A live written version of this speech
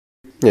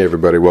Hey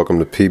everybody, welcome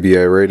to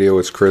PBI Radio.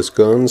 It's Chris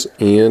Guns,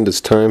 and it's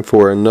time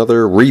for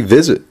another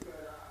revisit.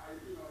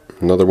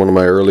 Another one of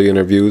my early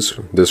interviews,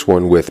 this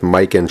one with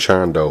Mike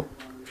Anchondo.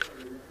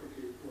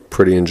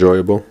 Pretty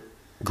enjoyable,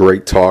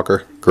 great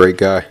talker, great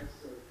guy.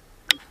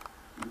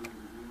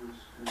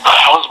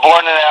 I was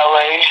born in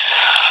LA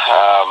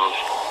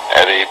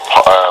at a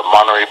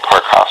Monterey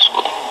Park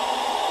Hospital.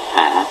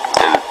 And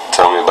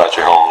tell me about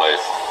your home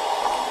life.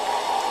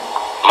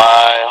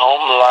 My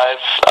home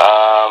life,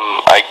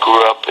 I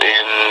grew up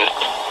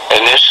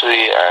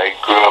initially I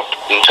grew up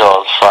until I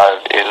was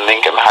 5 in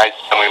Lincoln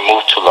Heights, and we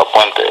moved to La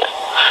Puente.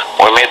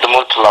 When we made the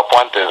move to La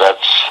Puente,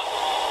 that's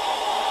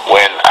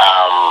when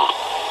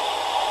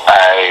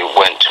I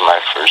went to my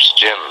first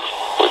gym,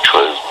 which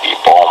was the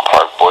Ballin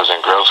Park Boys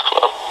and Girls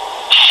Club.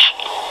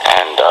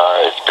 And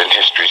it's been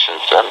history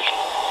since then.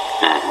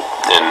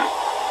 And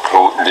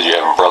did you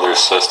have brothers,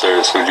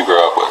 sisters? Who did you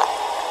grow up with?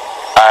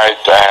 I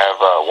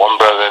have one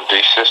brother and 3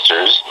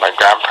 sisters. My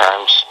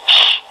grandparents,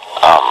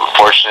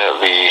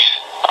 fortunately,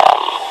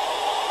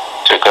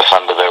 took us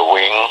under their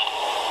wing.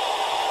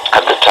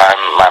 At the time,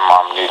 my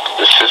mom needed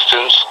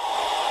assistance.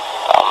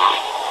 I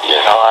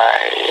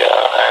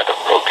had a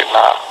broken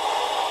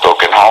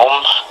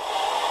home.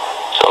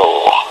 So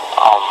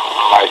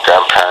my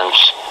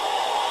grandparents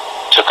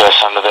took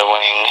us under their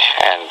wing,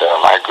 and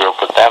I grew up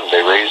with them.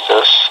 They raised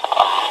us.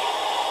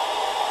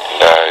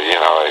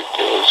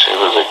 It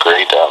was a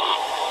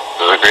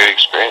great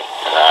experience,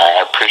 and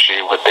I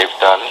appreciate what they've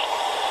done.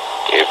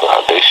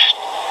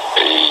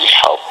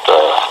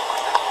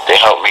 They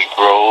helped me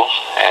grow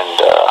and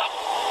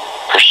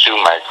pursue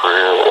my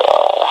career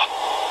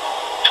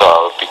till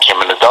I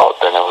became an adult.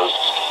 And it was,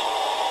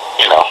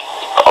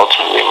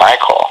 ultimately my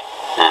call.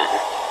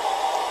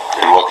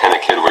 And what kind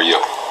of kid were you?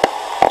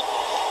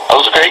 I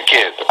was a great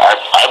kid. I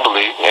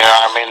believe.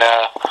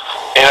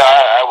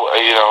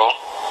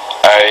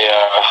 I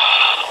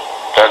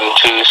got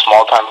into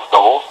small time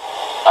goal.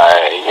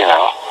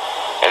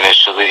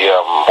 Initially,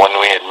 when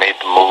we had made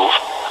the move,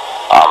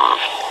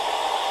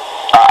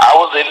 I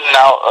was in and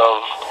out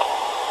of,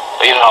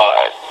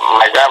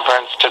 my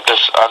grandparents took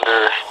us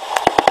under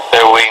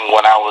their wing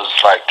when I was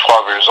like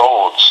 12 years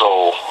old.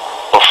 So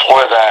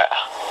before that,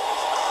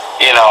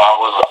 I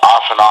was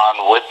off and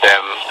on with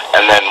them,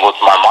 and then with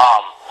my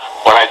mom.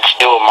 When I'd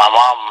stay with my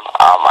mom,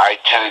 I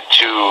tended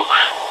to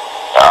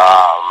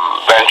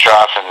venture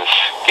off and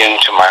get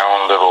into my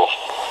own little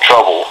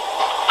trouble.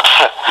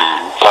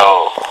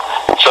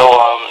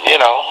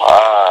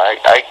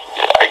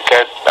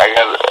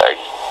 I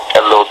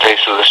got a little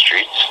taste of the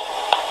streets.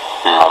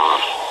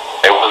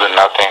 It wasn't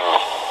nothing,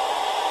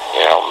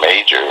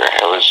 major.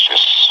 It was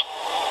just,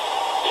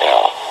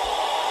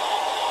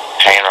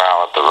 hanging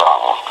around with the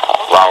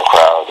wrong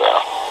crowd.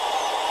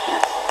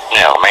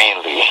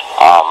 Mainly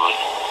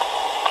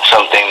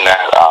something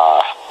that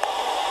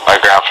my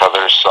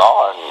grandfather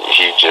saw, and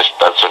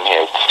that's when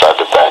he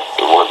decided that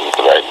it wasn't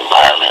the right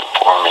environment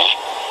for me.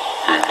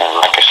 And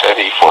like I said,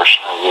 he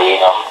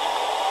fortunately,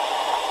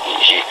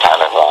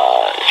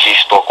 he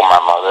spoke with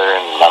my mother,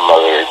 and my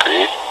mother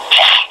agreed.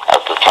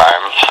 At the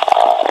time,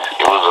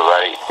 it was the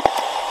right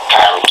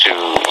time to,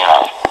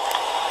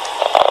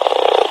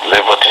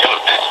 live with him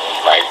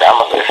and my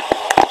grandmother.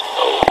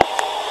 So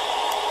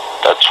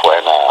that's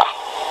when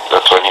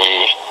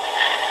he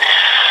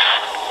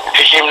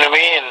came to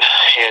me, and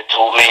he had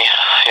told me,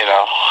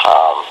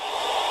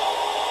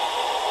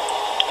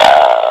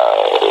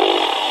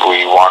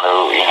 we want to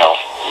help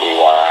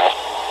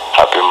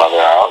your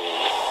mother out,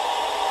 and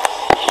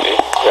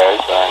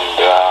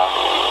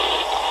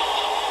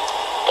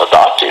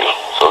adopt you.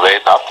 So they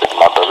adopted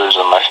my brothers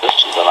and my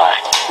sisters and I.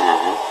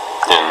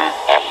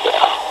 And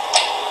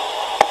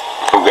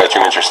who got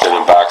you interested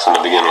in boxing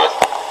to begin with?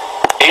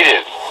 He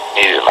did,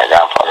 my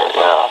grandfather,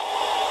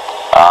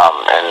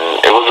 and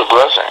it was a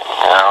blessing,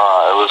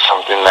 it was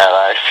something that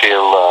I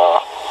feel,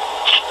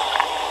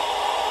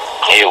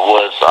 it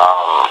was,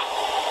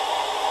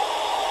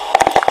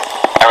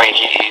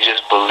 he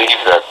just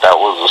believed that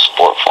was a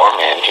sport for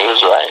me, and he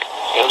was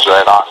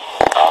right on.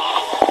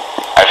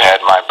 I've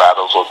had my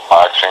battles with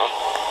boxing.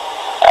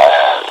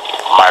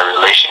 My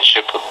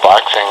relationship with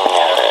boxing,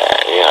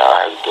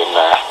 has been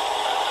a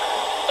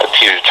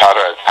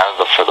teeter-totter at times,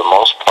 but for the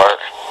most part,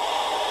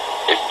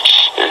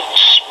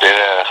 it's been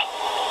a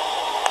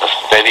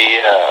steady,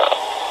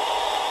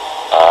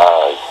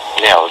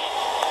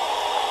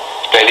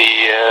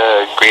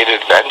 great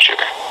adventure.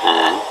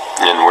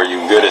 And were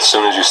you good as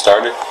soon as you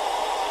started?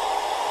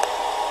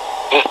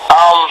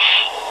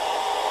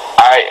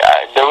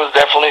 There was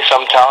definitely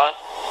some talent,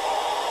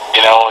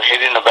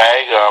 hitting the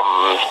bag.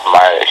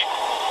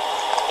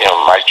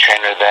 My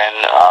trainer then,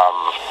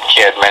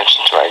 he had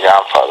mentioned to my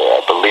grandfather,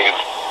 I believe,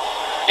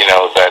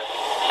 that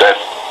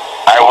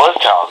I was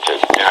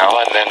talented,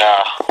 and then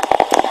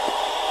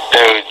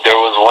there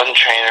was one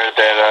trainer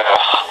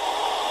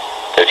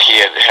that he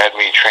had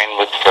me train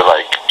with for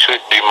like 2 or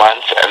 3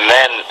 months, and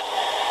then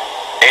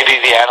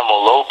Eddie the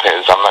Animal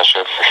Lopez, I'm not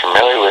sure if you're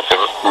familiar with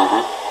him,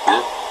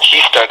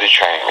 he started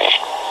training me.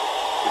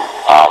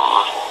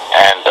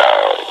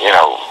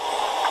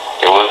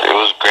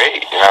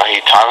 great. You know,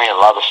 he taught me a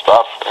lot of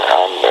stuff,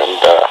 and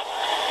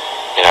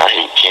you know,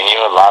 he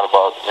knew a lot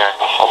about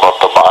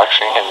the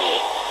boxing,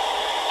 and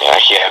you know,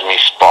 he had me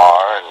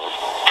spar, and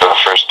for the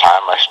first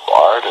time I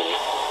sparred, and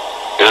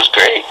it was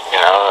great.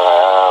 You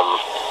know,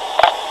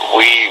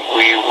 we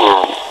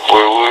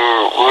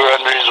were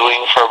under his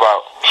wing for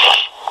about,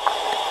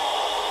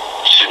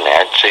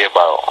 I'd say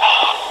about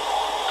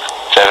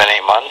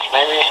 7-8 months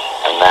maybe,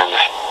 and then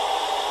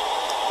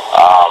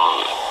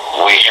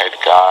we had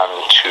gone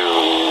to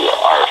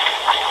our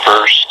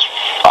first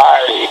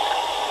fight.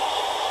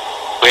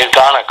 We had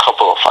gone a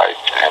couple of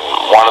fights, and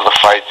one of the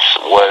fights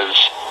was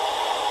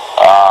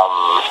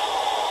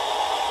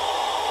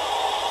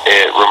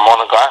at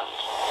Ramona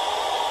Gardens,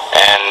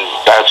 and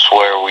that's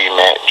where we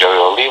met Joey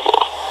Olivo.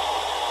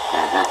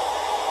 Mm-hmm.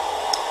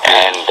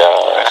 And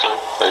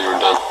thought you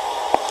were done.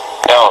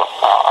 No,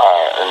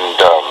 and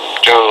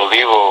Joey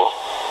Olivo,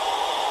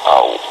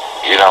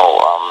 you know,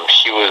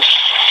 he was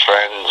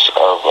friends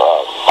of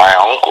my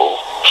uncle,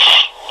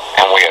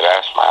 and we had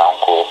asked my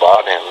uncle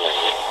about him, and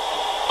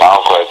my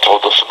uncle had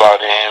told us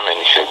about him, and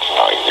he said, you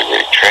know, he's a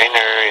great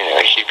trainer, you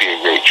know, he'd be a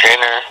great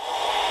trainer.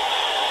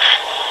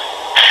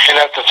 And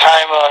at the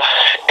time,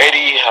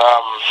 Eddie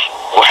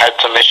had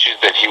some issues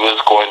that he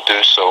was going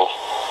through, so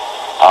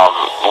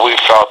we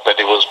felt that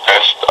it was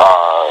best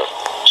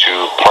to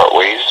part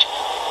ways,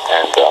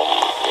 and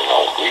you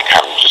know, we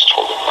kind of just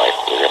told him, like,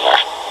 we're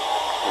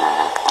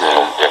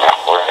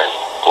gonna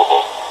go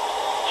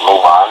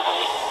move on,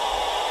 and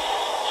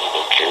he's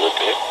okay with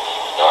it.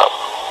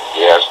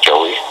 We asked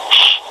Joey.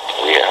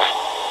 We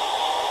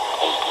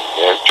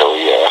asked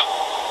Joey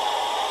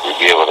we'd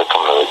be able to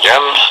come to the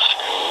gym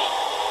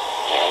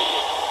and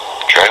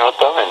train with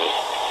them, and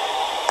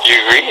he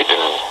agreed,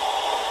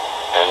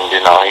 and you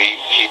know,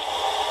 he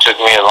took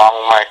me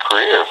along my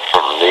career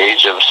from the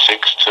age of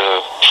 6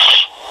 to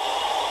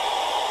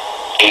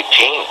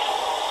 18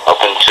 up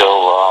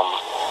until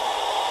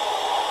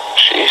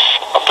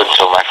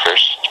my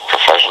first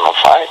professional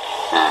fight.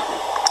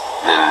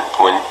 Mm-hmm.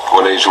 And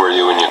what age were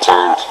you when you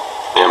turned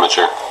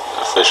amateur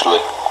officially?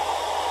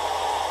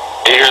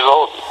 8 years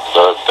old.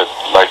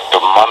 The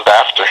month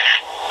after.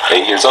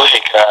 8 years old?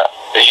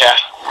 Yeah.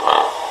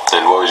 Wow.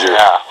 And what was your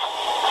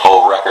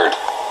whole record?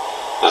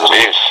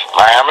 Jeez.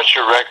 My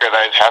amateur record,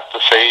 I'd have to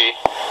say,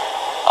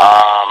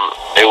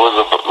 it was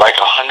like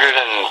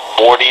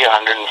 140,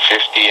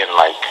 150, and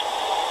like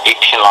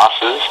 18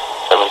 losses,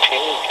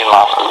 18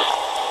 losses.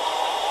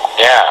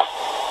 Yeah.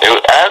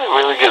 I had a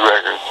really good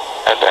record,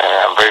 and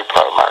I'm very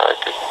proud of my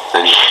record.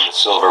 And you won the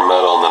silver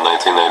medal in the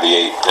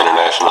 1998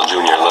 International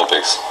Junior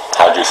Olympics.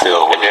 How'd you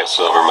feel winning the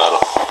silver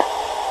medal?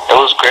 It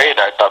was great.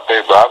 I thought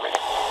they brought me.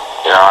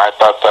 You know, I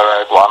thought that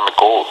I'd won the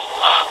gold.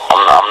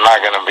 I'm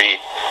not gonna be.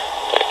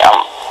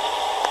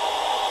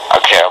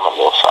 I'm a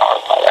little sorry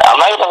about that. I'm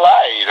not gonna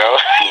lie. You know,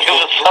 it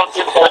was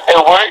something that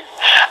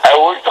I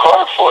worked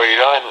hard for. You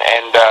know,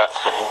 and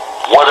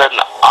what an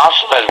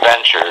awesome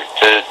adventure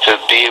to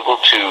be able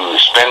to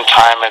spend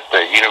time at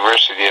the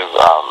University of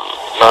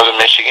Northern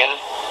Michigan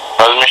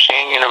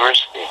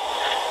University,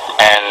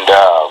 and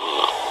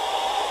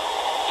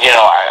you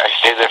know, I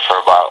stayed there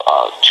for about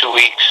 2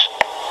 weeks,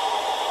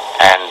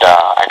 and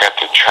I got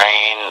to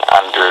train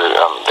under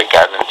the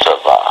guidance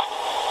of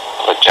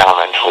a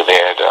gentleman who they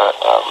had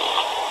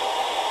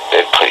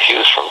he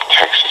was from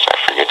Texas. I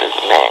forget his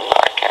name.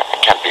 I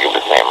can't think of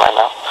his name right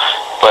now,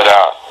 but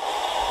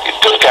he's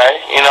a good guy,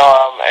 you know,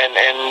 and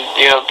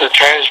you know, the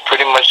trainers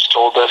pretty much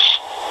told us,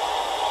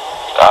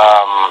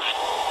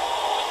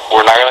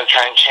 we're not gonna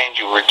try and change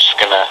you, we're just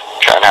gonna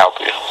try and help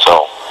you.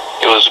 So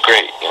it was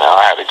great, you know,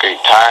 I had a great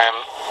time,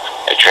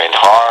 I trained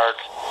hard,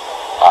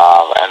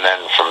 and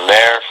then from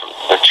there, from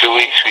the 2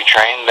 weeks we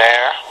trained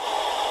there,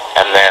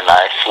 and then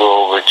I flew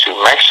over to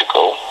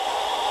Mexico,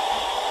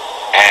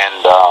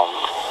 and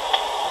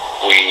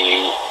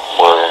we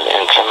were in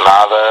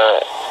Ensenada.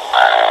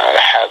 I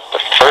had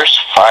the first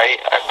fight,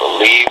 I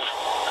believe.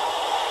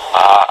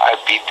 I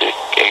beat a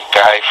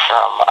guy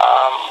from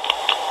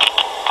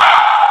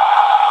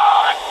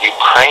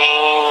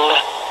Ukraine.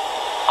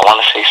 I want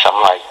to say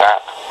something like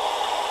that.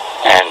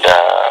 And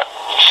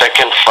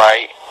second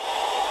fight,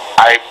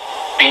 I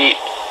beat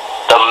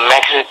the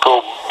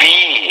Mexico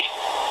B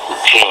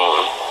team.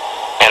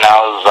 And I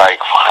was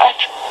like, what?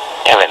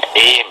 You have an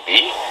A and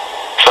B?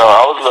 So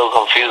I was a little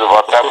confused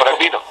about that, but I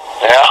beat him.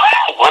 You know,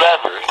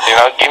 whatever. You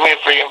know, give me a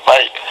freaking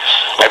fight.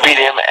 I beat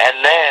him, and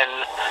then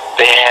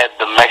they had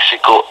the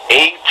Mexico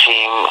A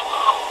team,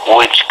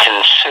 which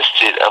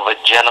consisted of a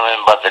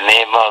gentleman by the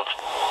name of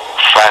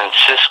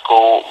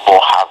Francisco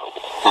Bojado.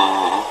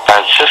 Mm-hmm.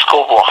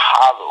 Francisco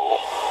Bojado,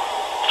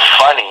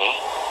 funny,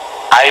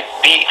 I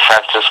beat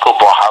Francisco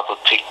Bojado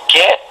to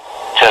get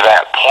to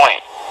that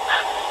point.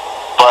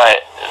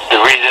 But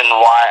the reason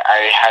why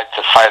I had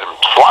to fight him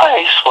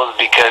twice was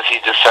because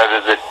he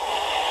decided that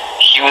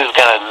he was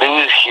going to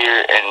lose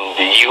here in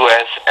the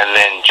U.S. and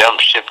then jump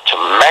ship to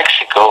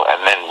Mexico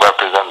and then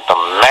represent the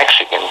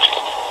Mexican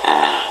team.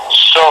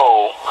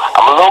 So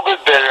I'm a little bit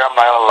bitter, I'm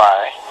not going to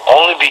lie,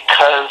 only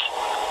because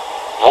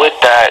with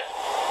that,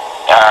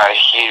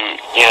 he,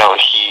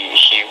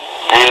 he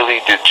really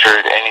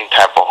deterred any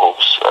type of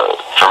hopes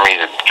for me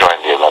to join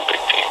the Olympic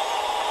team,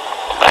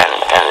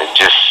 and it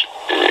just,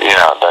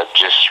 that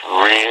just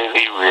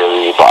really,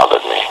 really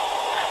bothered me.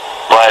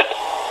 But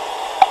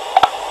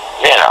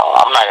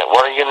I'm not.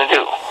 What are you gonna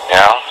do?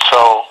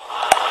 So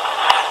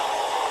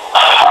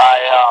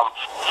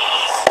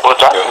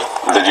what's that?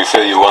 Did you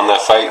feel you won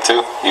that fight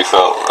too? You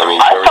felt, I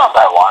felt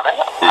I won it.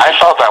 I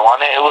felt I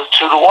won it. It was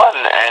 2-1,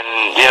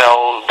 and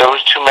there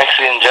was 2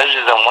 Mexican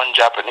judges and 1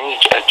 Japanese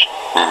judge.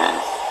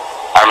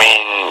 I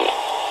mean,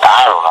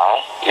 I don't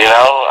know.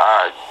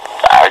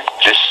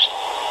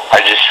 I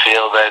just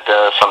feel that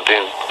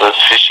something was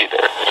fishy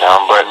there.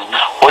 But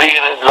what are you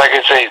gonna? Like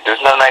I say,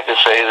 there's nothing I could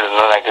say. There's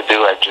nothing I could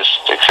do. I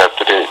just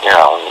accepted it.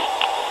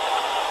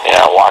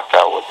 I walked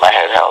out with my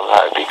head held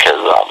high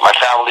because my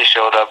family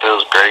showed up. It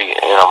was great.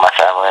 My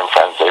family and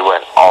friends, they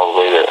went all the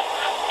way to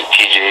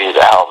TJ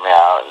to help me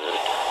out and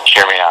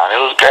cheer me on.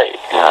 It was great.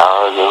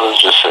 It was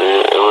just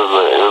it was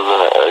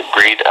a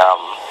great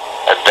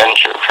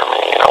adventure for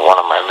me. One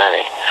of my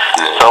many.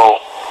 So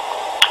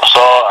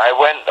I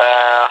went.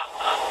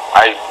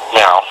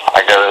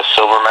 I got a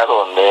silver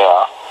medal in the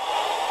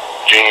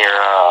Junior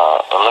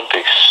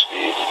Olympics,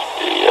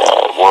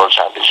 the World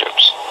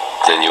Championships.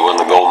 And you won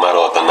the gold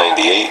medal at the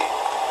 '98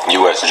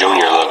 U.S.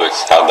 Junior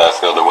Olympics. How'd that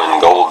feel to win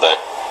gold? That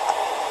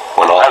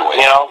went all the way.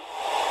 It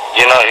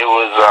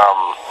was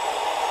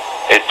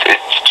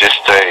it's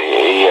just a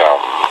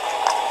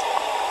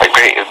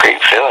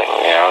great feeling.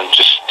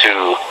 Just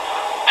to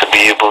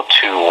be able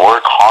to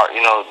work hard.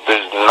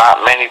 There's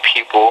not many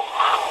people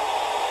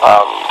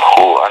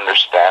who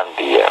understand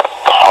the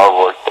hard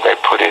work that I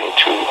put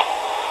into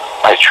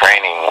my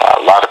training.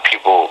 A lot of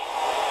people,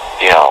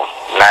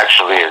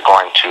 naturally are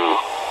going to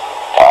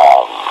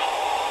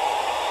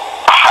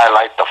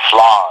highlight the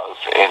flaws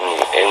in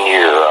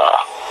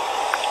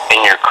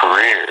your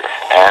career,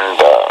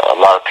 and a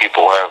lot of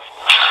people have,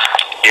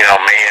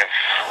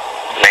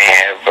 may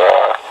have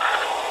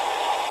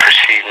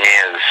perceived me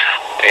as,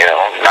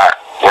 not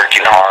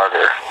working hard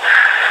or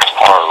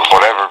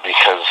whatever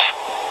because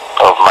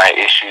of my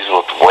issues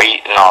with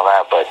weight and all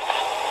that, but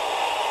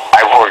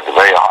I've worked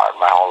very hard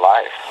my whole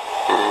life.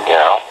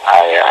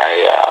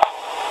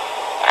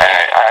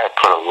 I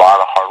put a lot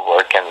of hard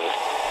work, and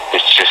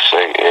it's just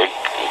a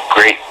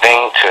great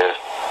thing to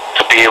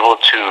be able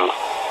to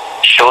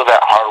show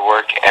that hard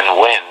work and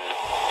win,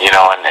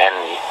 and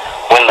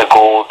win the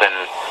gold and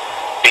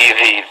be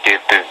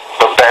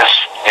the best,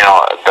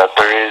 that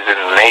there is in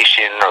the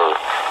nation or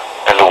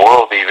in the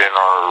world even,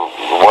 or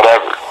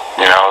whatever,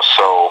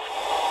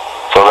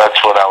 so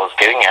that's what I was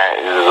getting at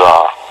is,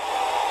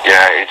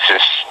 it's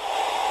just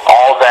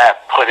all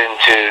that put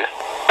into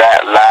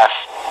that last,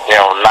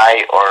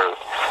 night or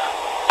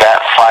that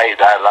fight,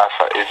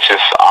 it's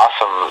just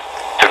awesome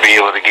to be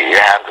able to get your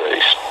hand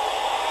raised.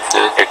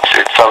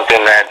 It's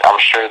something that I'm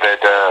sure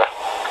that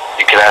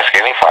you can ask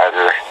any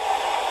fighter,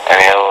 and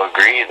he'll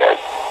agree that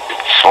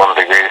it's one of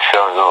the greatest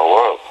feelings in the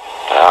world.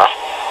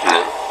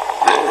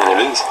 And it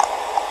is.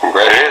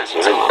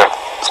 Congratulations. It is.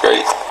 It's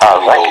great.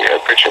 Thank you.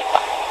 I appreciate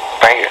that.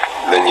 Thank you.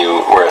 Then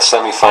you were a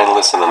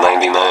semi-finalist in the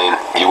 '99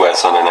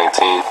 U.S.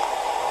 Under-19.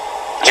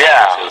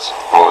 Yeah.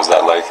 What was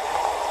that like?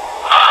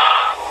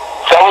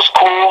 That was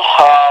cool.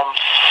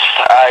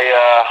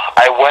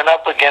 I went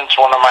up against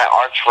one of my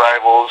arch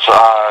rivals,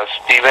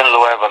 Steven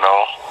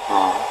Luevano,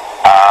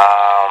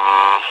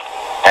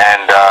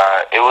 and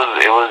it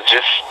was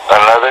just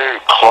another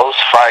close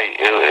fight.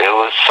 It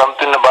was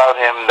something about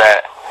him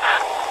that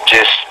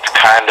just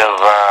kind of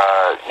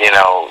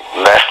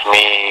left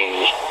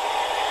me.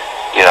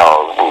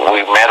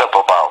 We met up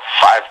about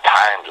 5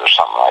 times or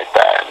something like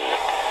that,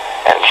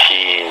 and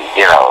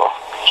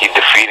he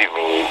defeated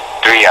me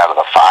 3 out of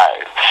the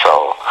 5.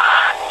 So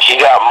he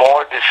got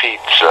more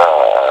defeats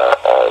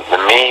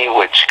than me,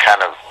 which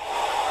kind of,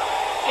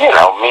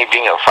 me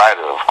being a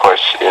fighter, of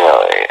course,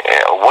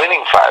 a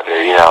winning fighter,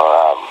 it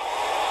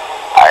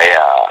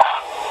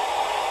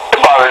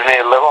bothers me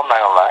a little, I'm not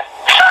gonna lie.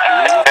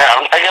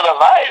 I'm not gonna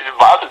lie, it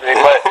bothers me,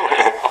 but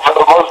for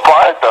the most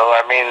part, though,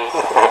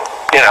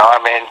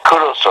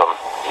 kudos to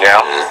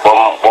him.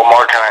 What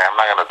more can I'm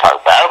not gonna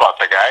talk bad about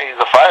the guy. He's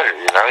a fighter.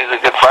 He's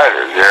a good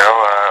fighter.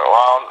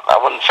 Well, I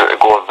wouldn't say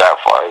go that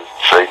far. I'd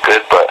say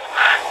good, but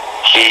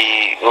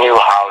he knew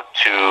how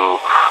to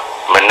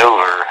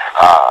maneuver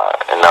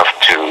enough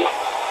to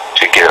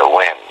get a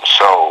win.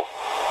 So,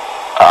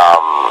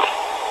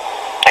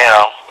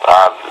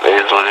 it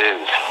is what it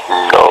is.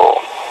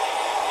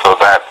 So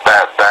that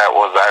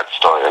was that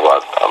story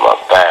about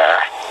there.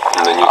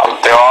 And then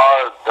there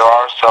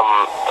are some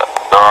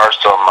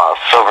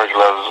silver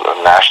gloves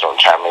national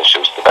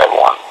championships that I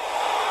won,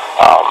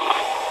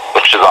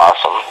 which is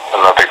awesome.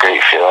 Another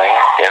great feeling.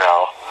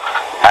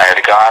 I had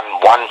gone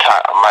one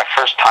time. My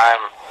first time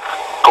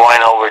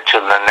going over to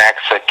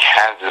Lenexa,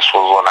 Kansas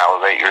was when I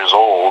was 8 years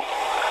old,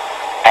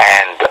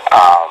 and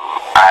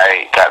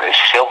I got a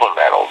silver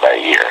medal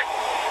that year.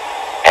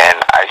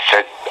 And I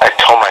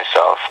told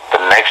myself,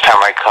 the next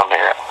time I come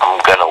here, I'm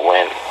gonna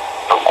win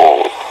the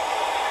gold.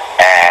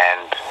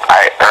 And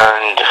I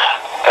earned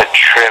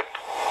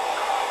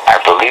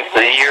believe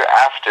the year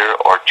after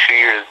or 2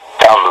 years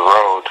down the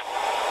road,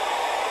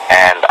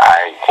 and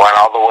I went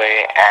all the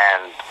way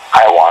and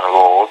I won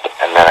gold,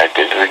 and then I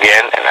did it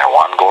again, and I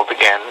won gold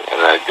again,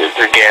 and then I did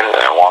it again, and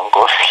I won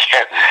gold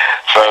again.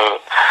 So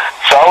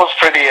I was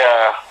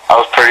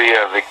pretty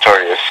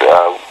victorious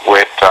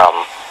with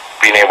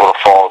being able to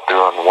follow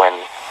through and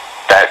win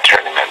that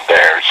tournament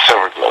there,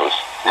 Silver Glows.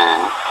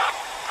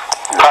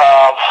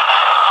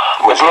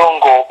 The blue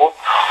and gold.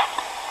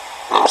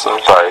 I'm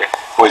sorry.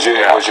 Was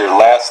your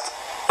last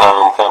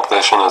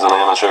competition as an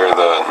amateur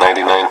the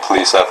 '99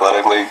 Police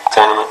Athletic League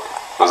tournament?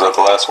 Was that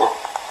the last one?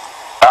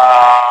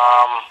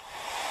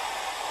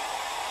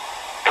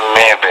 It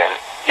may have been.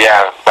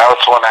 Yeah, that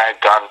was when I had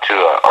gone to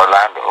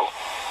Orlando.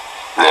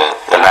 Yeah.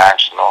 The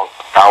Nationals.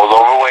 I was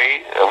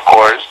overweight, of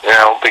course,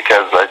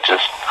 because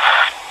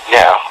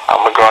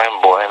I'm a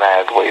growing boy and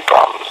I had weight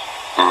problems.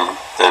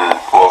 And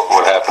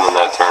what happened in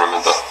that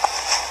tournament, though?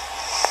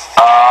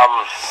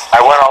 I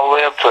went all the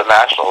way up to the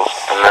Nationals,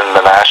 and then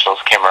the Nationals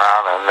came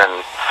around, and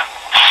then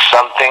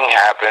something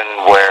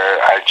happened where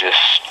I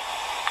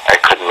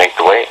couldn't make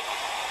the weight.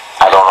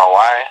 I don't know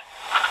why.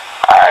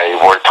 I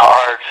worked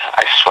hard.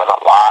 I sweat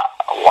a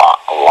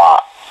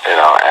lot, and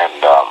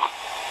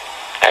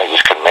I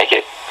just couldn't make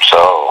it.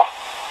 So,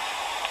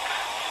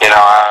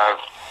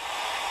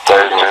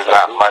 there's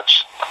not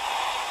much.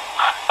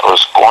 I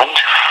was going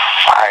to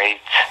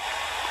fight.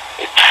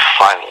 It's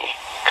funny,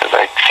 because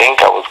I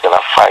think I was going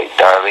to fight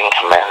Darling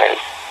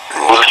Jimenez,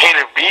 who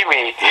later beat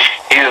me.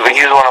 He's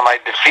one of my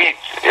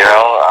defeats, and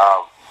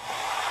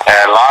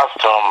I lost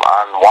to him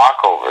on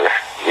walkover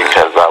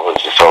because I was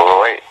just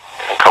overweight,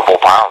 a couple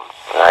pounds,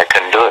 and I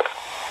couldn't do it.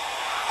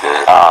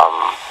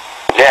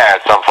 Yeah,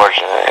 it's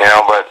unfortunate,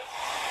 but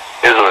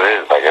it is what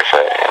it is. Like I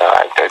said,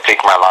 I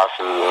take my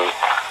losses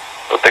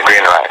with the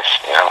green rice.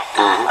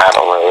 I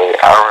don't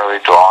really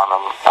draw on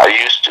them. I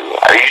used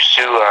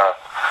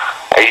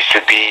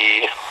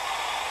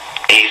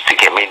to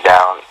get me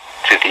down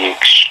to the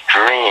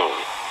extreme,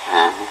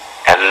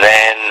 and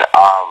then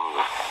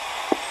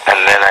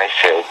I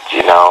said,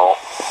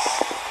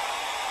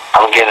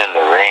 I'm getting in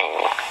the ring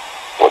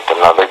with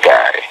another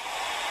guy,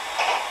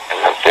 and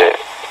that's it.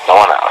 No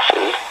one else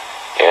is,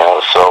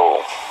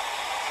 so,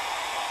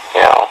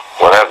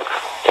 whatever,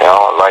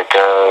 like,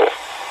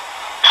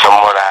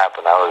 something were to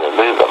happen, I was going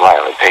to lose, I might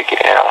only take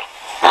it, I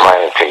might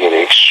only take it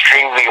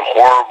extremely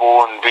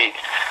horrible and be,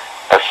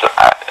 I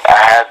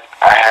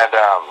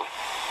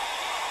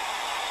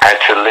had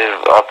to live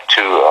up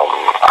to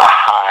a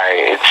high,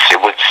 it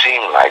would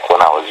seem like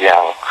when I was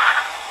young,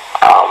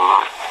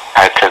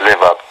 I had to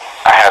live up,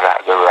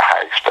 there were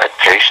high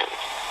expectations,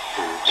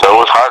 so it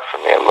was hard for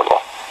me a little.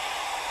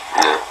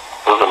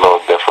 It was a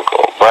little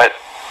difficult, but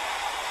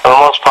for the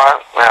most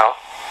part,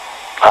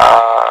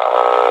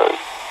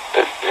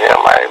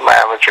 my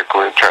amateur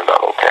career turned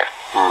out okay.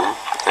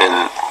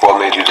 And what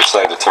made you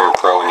decide to turn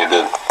pro when you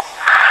did?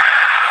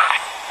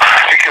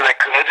 Because I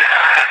could.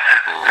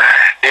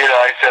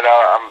 I said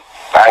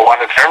I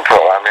wanted to turn pro.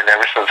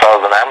 Ever since I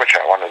was an amateur,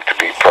 I wanted to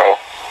be pro.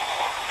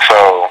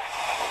 So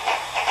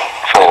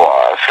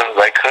as soon as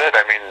I could,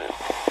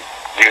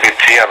 you could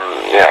see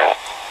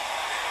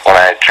when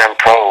I turned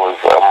pro, it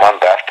was a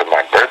month after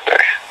my birthday.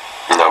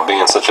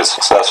 Being such a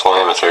successful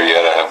amateur, you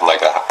had to have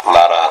like a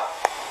lot of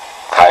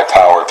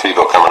high-powered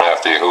people coming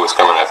after you. Who was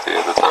coming after you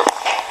at the time?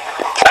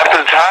 At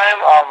the time,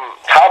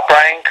 Top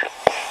Rank,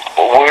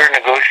 we were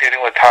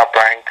negotiating with Top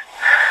Rank,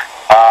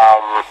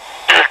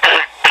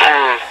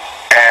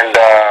 and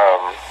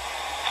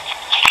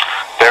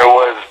there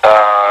was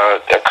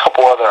a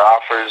couple other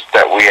offers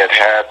that we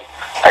had.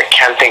 I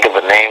can't think of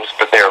the names,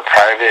 but they were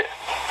private,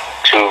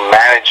 to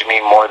manage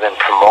me more than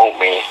promote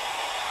me.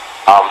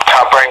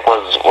 Top Rank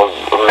was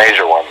a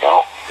major one,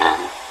 though.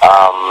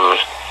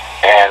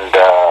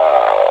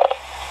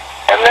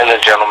 And then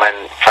the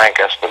gentleman, Frank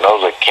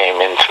Espinoza,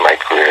 came into my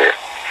career,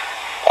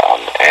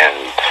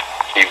 and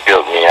he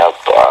built me up.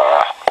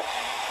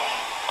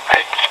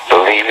 I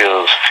believe it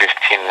was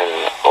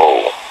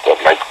 15-0,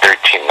 with like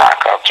 13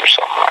 knockouts or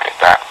something like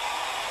that.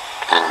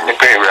 A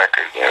great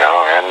record,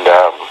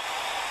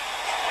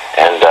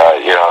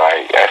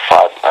 I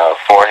fought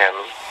for him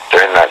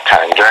during that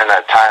time. During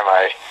that time,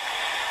 I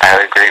had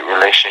a great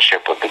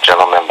relationship with the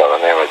gentleman by the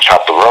name of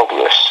Chato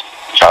Robles.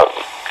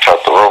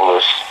 Chato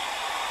Robles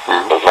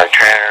was my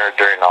trainer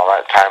during all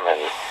that time, and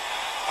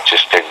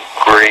just a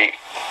great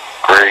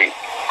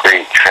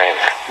trainer.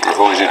 And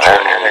who was your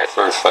trainer in your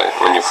first fight?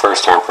 When you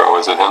first turned pro,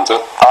 was it him too?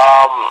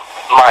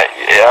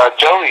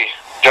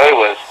 Joey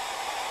was.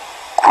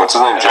 What's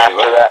his name?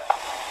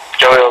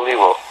 Joey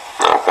Olivo.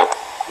 Okay.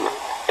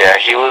 Yeah,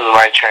 he was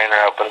my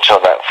trainer up until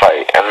that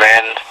fight, and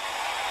then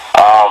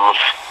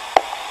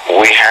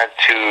we had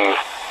to.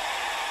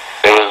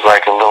 It was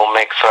like a little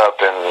mix-up,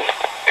 and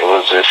it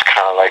was just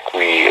kind of like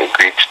we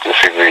agreed to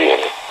disagree,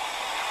 and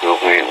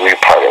we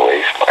parted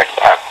ways like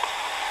that.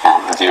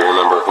 Do you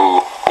remember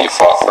who you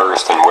fought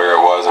first and where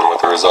it was and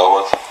what the result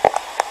was?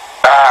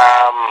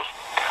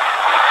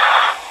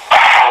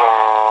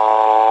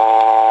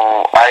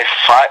 I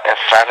fought at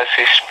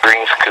Fantasy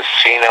Springs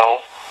Casino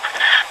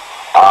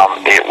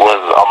It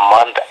was a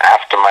month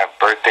after my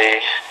birthday,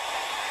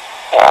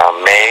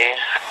 May.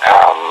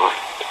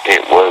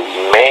 It was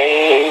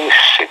May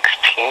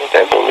 16th,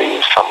 I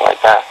believe, something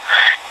like that.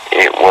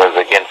 It was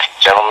against a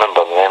gentleman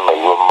by the name of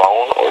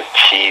Ramon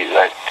Ortiz,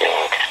 I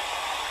think.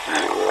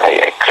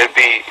 I could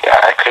be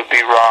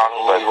wrong,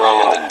 but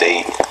wrong on the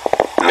date.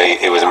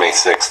 It was May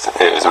 6th.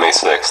 It was May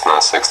 6th,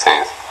 not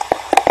 16th.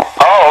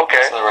 Oh,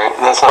 okay. Is that right?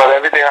 That's but not...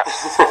 everything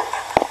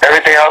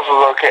else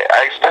was okay.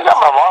 I still got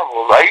my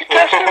marbles. Are you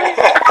testing me?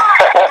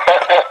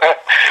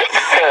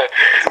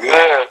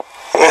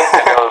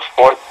 And it was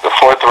the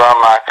fourth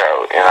round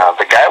knockout. You know,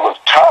 the guy was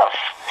tough.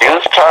 He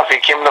was tough. He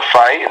came to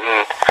fight,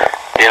 and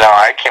you know,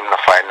 I came to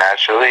fight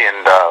naturally,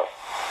 and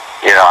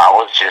you know, I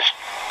was just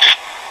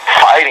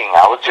fighting.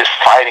 I was just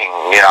fighting.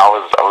 You know,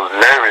 I was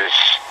nervous.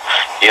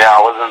 You know, I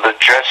was in the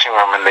dressing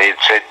room, and they had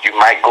said, "You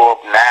might go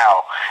up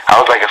now." I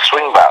was like a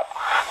swing bout.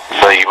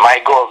 So you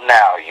might go up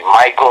now, you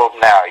might go up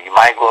now, you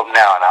might go up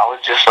now. And I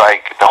was just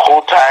like, the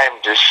whole time,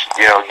 just,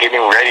 you know,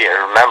 getting ready.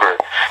 I remember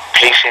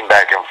pacing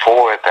back and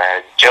forth.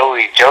 And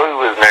Joey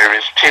was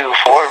nervous too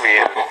for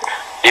me. And,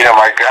 you know,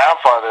 my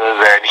grandfather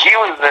was there, and he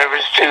was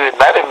nervous too. And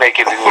that didn't make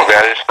it any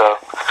better. So,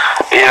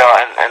 you know,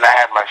 and I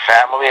had my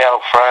family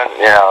out front.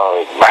 You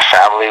know, my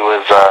family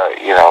was,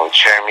 you know,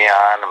 cheering me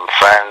on, and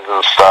friends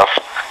and stuff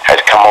had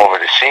come over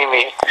to see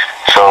me.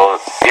 So,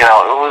 you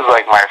know, it was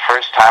like my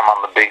first time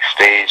on the big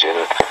stage.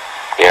 And,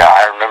 you know,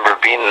 I remember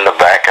being in the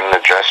back in the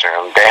dressing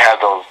room. They had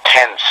those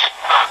tents,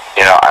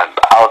 you know,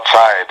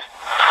 outside.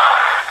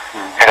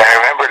 And I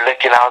remember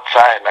looking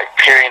outside, like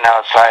peering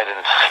outside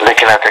and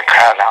looking at the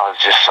crowd, and I was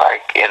just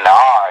like in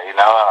awe, you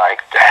know,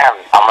 like, damn,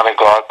 I'm gonna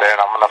go out there and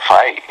I'm gonna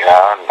fight, you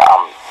know, and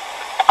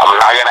I'm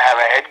not gonna have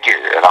a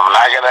headgear, and I'm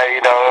not gonna,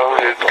 you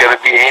know, it's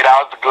gonna be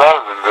 8-ounce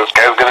gloves, and this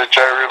guy's gonna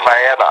try to rip my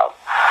head off.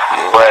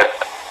 But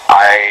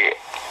I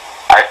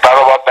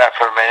thought about that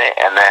for a minute,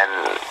 and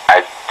then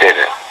I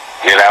didn't,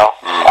 you know.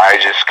 I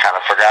just kind of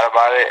forgot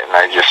about it, and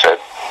I just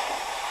said,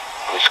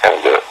 I'm just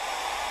gonna do it.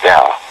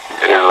 Yeah,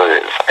 it is what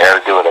it is. I gotta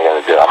do what I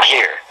gotta do. I'm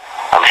here.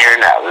 I'm here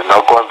now. There's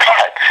no going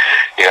back.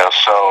 You know,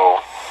 so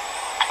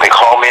they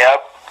called me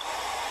up,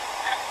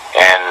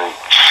 and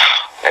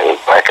it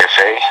was, like I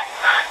say,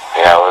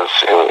 you know, it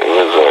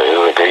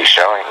was a great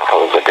showing. It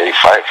was a great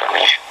fight for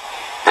me.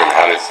 And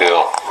how did it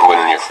feel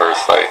winning your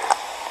first fight?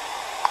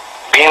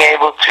 Being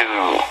able to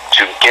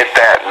get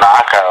that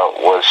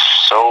knockout was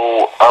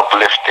so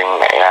uplifting.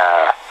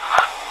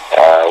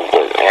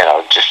 With, you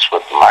know, just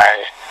with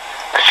my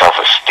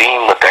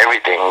self-esteem, with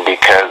everything,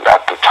 because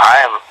at the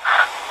time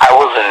I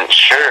wasn't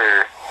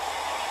sure.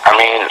 I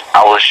mean,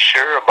 I was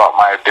sure about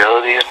my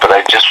abilities, but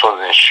I just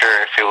wasn't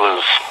sure if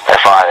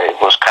I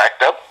was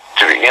cracked up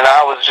to it. You know,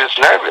 I was just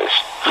nervous.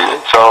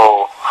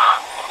 So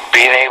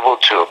being able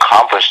to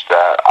accomplish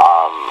that,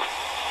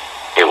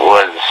 it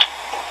was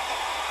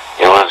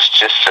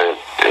just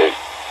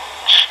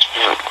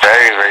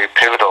very, very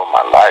pivotal in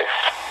my life.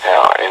 You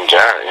know, in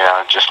general, you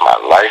know, just my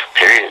life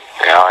period.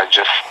 You know, it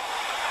just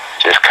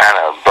kind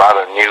of brought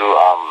a new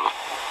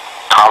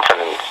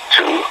confidence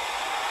to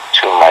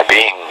my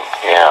being,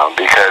 you know,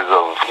 because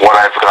of what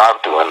I've gone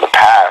through in the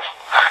past.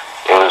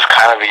 It was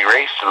kind of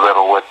erased a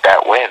little with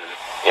that win,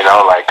 you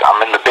know, like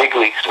I'm in the big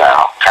leagues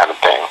now, kind of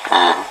thing.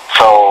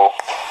 So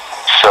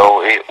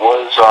it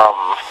was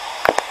awesome.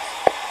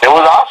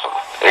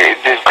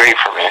 It did great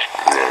for me.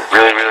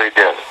 Really, really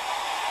did.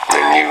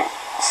 And you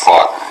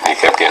fought, you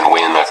kept getting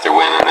win after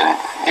win, and then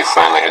you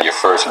finally had your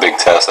first big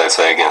test, I'd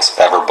say, against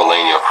Ever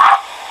Bolaño.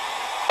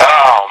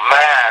 Oh,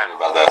 man.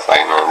 About that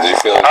fight, man. Did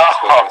you feel like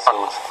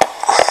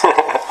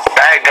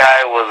that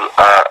guy was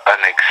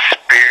an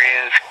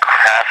experienced,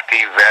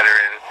 crafty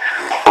veteran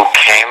who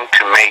came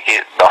to make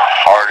it the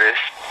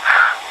hardest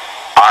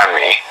on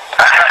me.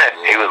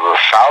 He was a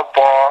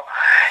southpaw.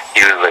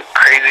 He was a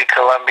crazy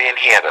Colombian.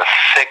 He had a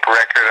sick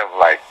record of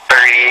like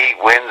 38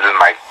 wins and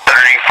like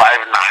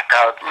 35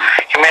 knockouts.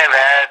 He may have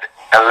had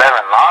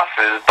 11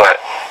 losses,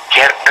 but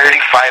he had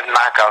 35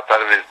 knockouts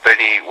out of his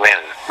 38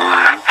 wins.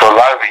 So a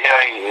lot of,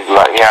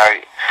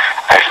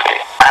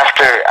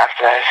 after that,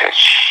 I said,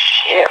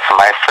 shit, for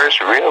my first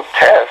real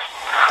test,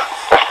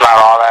 that's not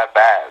all that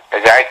bad.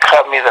 The guy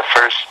cut me the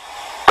first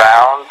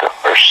round, the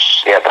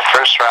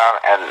first round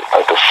and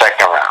the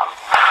second round,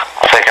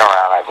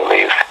 I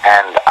believe.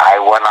 And I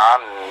went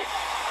on and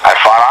I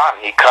fought on.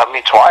 He cut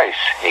me twice.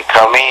 He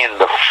cut me in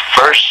the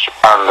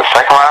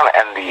second round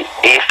and the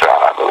 8th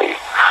round, I believe.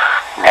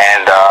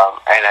 And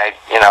I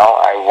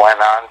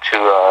went on to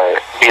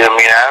beat him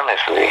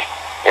unanimously.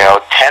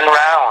 10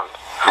 rounds.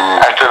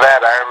 After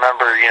that, I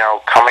remember,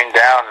 coming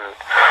down. And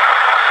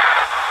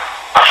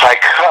my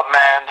cut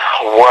man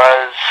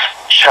was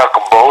Chuck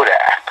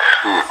Bodak.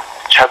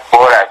 Chuck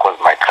Bodak was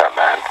my cut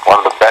man. One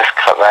of the best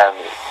cut men,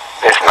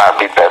 if not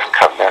the best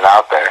cut man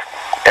out there.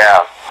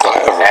 Yeah.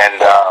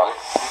 And ever.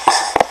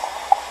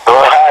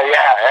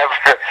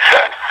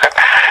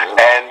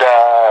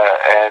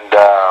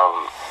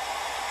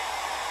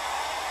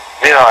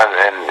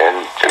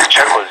 and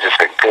Chuck was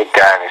just a good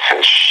guy, and he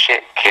said,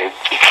 "Shit, kid,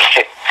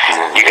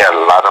 you got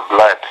a lot of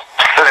blood.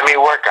 let me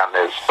work on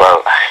this.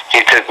 But he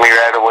took me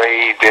right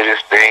away. He did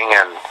his thing,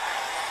 and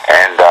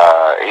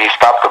he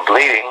stopped the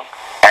bleeding.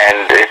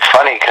 And it's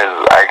funny because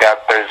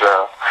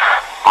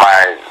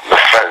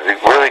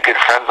really good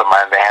friends of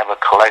mine. They have a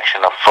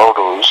collection of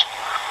photos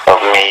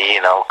of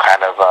me,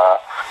 kind of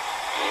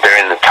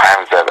during the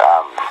times that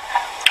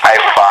I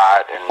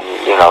fought, and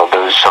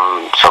there was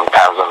some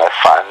times when I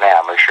fought in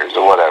amateurs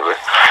or whatever.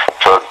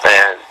 So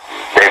they've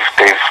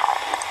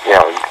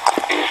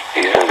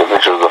these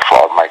individuals have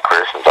followed my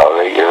career since I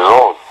was 8 years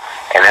old,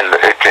 and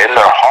it's in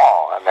their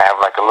hall, and they have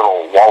like a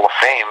little wall of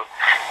fame,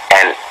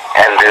 and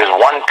there's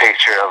one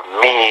picture of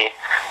me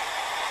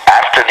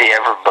after the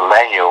Ever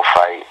Beleño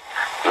fight,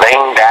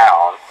 laying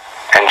down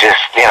and just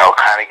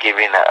kind of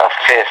giving a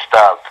fist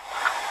up,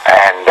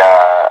 and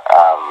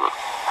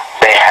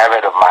they have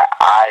it of my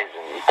eyes,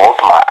 and both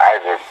of my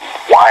eyes are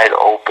wide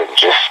open,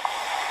 just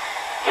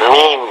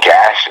mean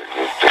gashes.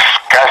 It's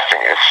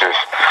disgusting. It's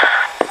just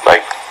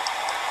like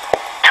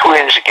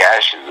 2-inch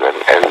gashes, and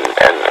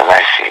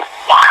I see,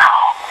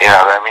 wow,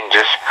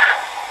 just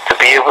to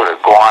be able to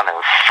go on and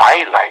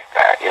fight like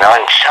that, and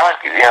Chuck,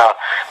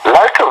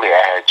 luckily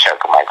I had Chuck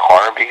in my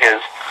corner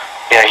because,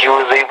 he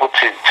was able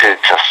to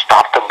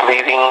stop the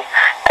bleeding,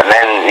 and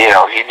then,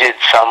 he did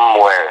some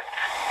where,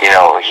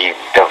 he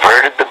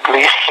diverted the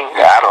bleeding.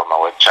 I don't know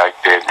what Chuck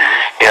did.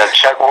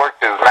 Chuck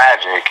worked his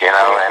magic, and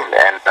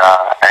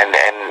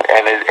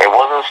it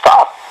wasn't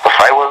stopped. The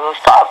fight wasn't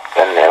stopped,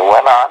 and it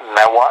went on, and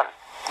I won.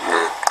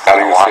 How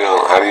do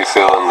you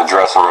feel in the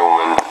dressing room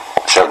when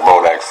Chuck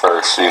Bodak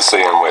first? You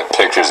see him with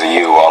pictures of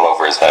you all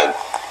over his head.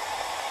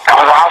 That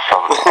was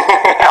awesome.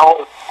 That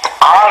was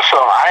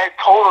awesome. I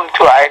told him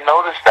too. I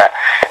noticed that,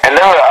 and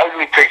there were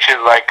ugly pictures.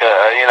 Like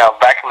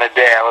back in the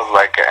day, I was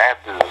like, I had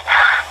this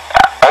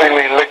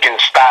ugly looking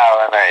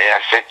style, and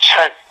I said,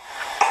 Chuck,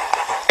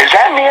 is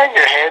that me on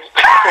your head?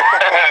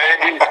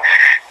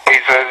 He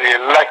says,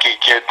 you're lucky,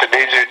 kid.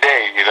 Today's your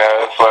day,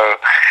 So,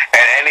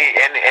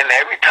 and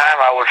every time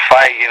I would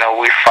fight,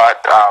 we fought.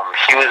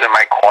 He was in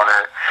my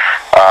corner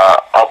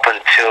up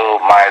until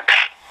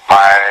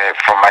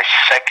from my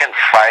second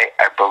fight,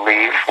 I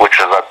believe, which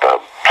was at the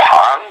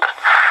pond,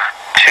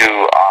 to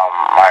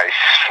my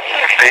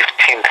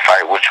 15th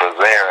fight, which was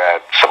there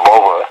at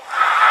Saboba.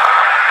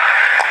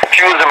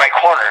 He was in my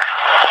corner,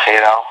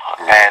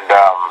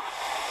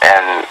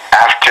 and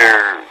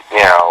after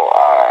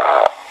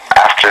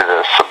after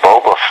the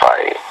Saboba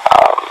fight,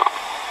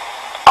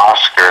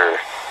 Oscar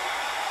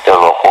De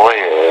La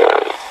Hoya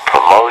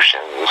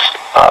Promotions,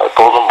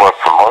 Golden Boy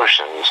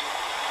Promotions,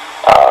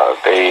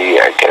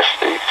 I guess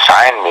they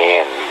signed me,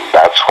 and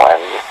that's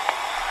when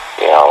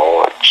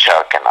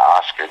Chuck and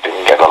Oscar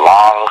didn't get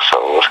along, so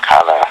it was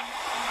kind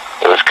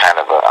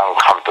of an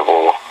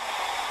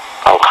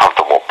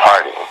uncomfortable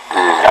party.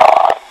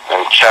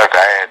 And Chuck,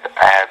 I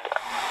had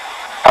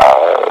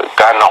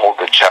gotten a hold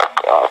of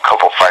Chuck a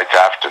couple fights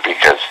after,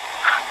 because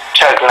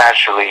Chuck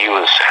naturally, he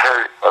was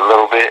hurt a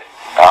little bit,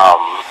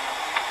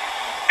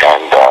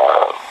 and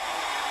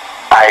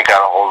I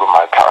got a hold of him.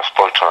 I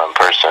spoke to him in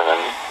person,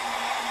 and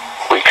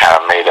we kind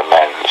of made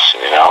amends.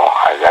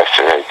 I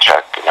said, hey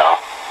Chuck,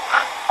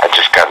 I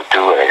just got to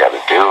do what I got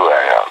to do.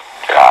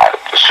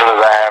 As soon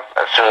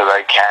as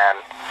I can,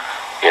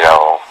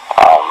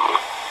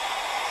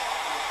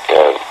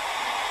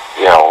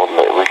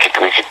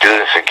 we could do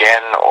this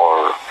again,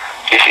 or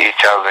he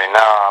tells me,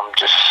 no, I'm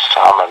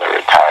gonna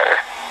retire.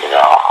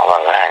 I'm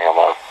gonna hang him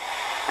up.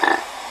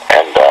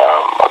 And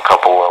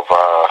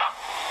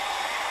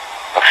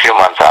a few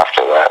months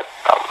after that,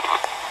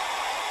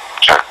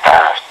 Chuck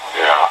passed.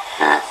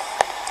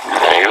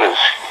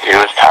 He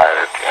was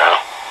tired.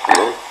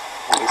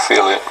 You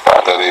feel it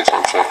at that age,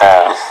 I'm sure.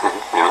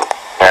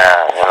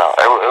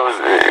 It was.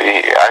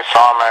 I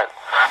saw him at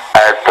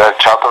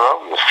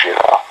Chaparro's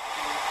funeral.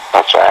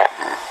 That's right.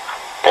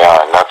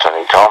 And that's when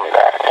he told me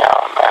that.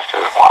 And I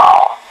said,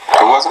 wow.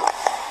 Who was it?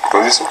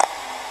 Who did you say?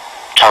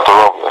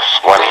 Chaparro's,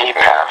 when he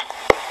passed.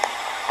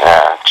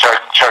 Yeah,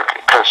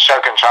 because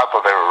Chuck and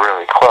Chapo, they were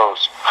really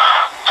close.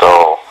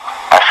 So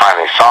I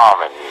finally saw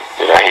him, and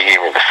he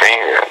gave me the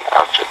finger,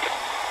 and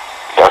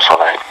that's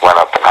when I went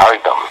up and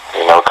hugged him.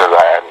 Because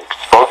I hadn't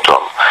spoke to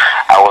him.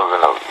 I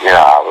wasn't.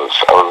 I was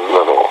a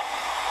little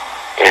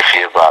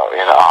iffy about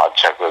how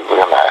Chuck was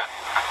gonna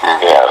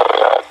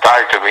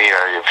talk to me,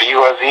 or if he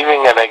was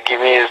even gonna give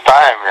me his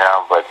time.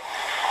 But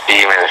he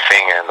gave me the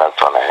finger, and that's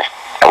when I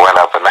went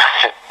up, and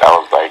that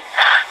was like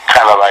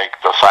kind of like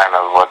the sign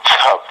of what's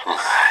up.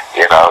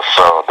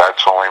 So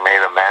that's when we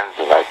made amends,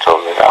 and I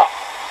told him,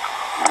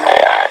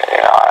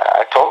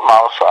 I told him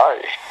I was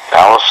sorry.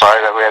 I was sorry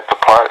that we had to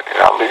part,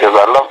 because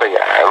I loved the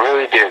guy. I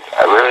really did.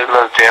 I really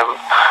loved him.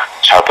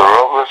 Chato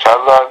Robles, I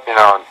loved,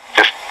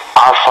 just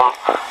awesome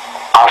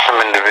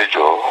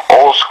individual.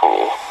 Old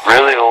school,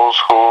 really old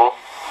school.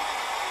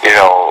 They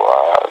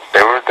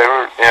were,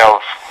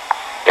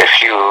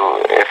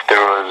 if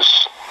there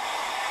was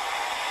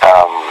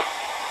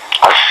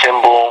a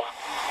symbol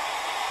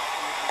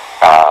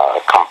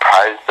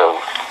comprised of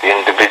the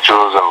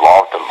individuals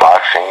involved in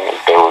boxing,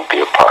 they would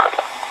be a part of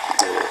it.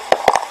 Yeah,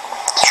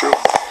 it's true.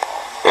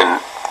 And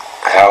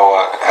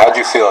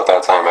feel at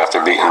that time after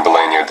beating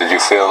Bolaño? Did you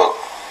feel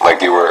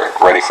like you were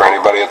ready for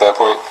anybody at that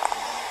point?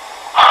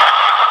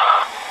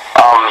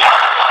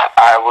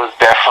 I was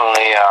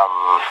definitely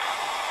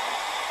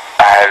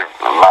I had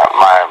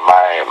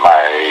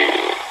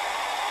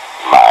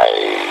my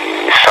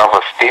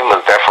self-esteem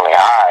was definitely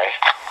high.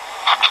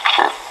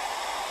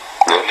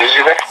 Did you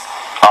see that?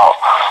 Oh,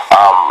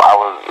 I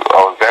was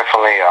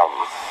definitely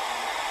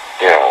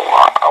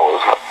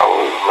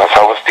my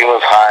self-esteem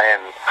was high,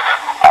 and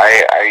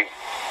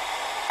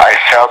I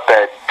felt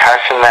that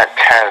passing that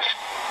test,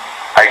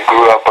 I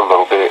grew up a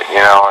little bit,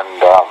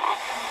 and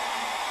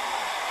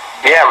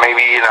yeah,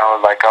 maybe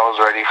like I was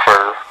ready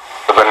for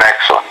the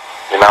next one.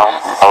 I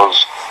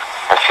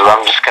said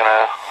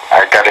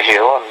I gotta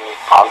heal and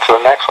on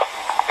to the next one.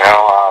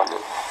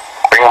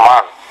 Bring them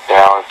on.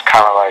 It's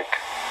kind of like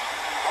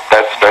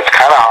that's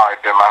kind of how I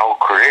did my whole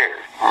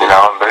career. And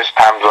there's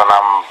times when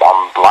I'm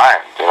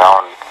blind.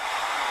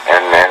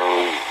 And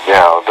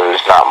there's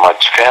not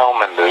much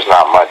film and there's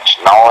not much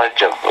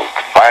knowledge of the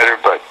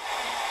fighter, but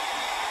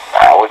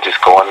I would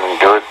just go in and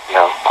do it.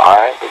 All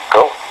right, let's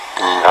go.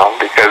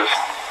 Because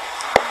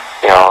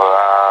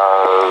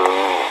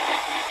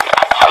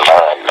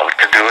I love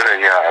to do it.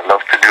 I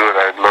love to do it.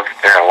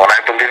 When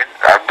I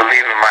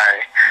believe in my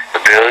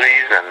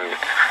abilities, and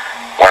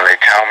when they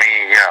tell me,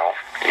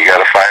 you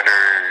got a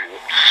fighter,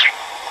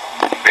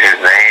 his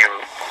name,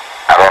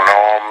 I don't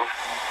know him,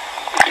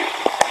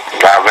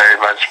 not very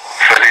much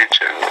footage,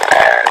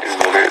 and is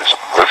what it is.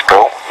 Let's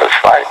go. Let's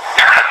fight.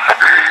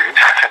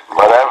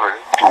 Whatever.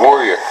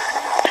 Warrior.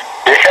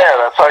 Yeah,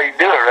 that's how you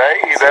do it,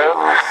 right? So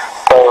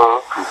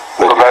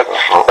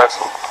that's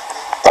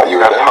thought you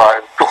were done.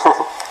 hard.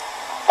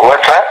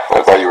 What's that?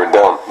 I thought you were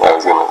done. I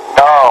was gonna.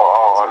 No.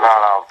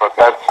 But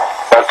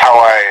that's how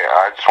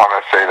I just want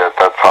to say that's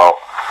how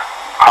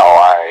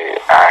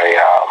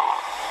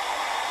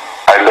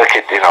I look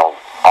at all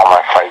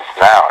my fights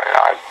now.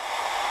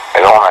 I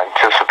don't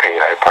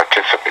anticipate. I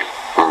participate.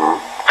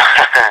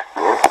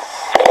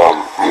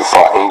 You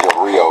fought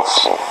Angel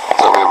Rios.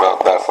 Tell me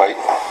about that fight.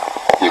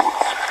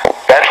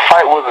 That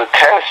fight was a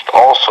test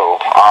also.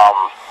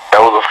 That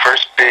was the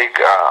first big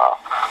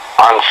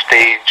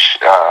on-stage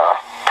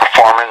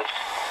performance,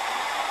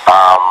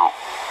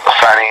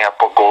 signing up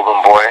a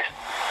Golden Boy.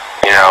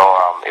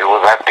 It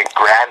was at the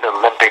Grand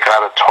Olympic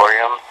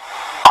Auditorium.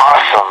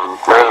 Awesome.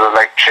 There's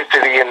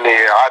electricity in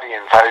the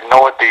audience. I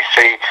know what they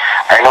say.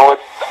 I know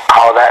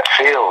how that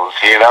feels,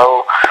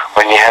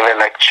 when you have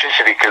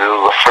electricity, because it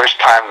was the first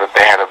time that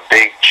they had a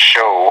big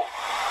show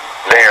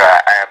there.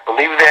 I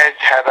believe they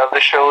had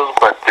other shows,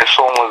 but this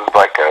one was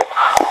like a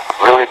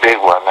really big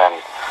one, and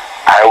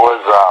I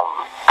was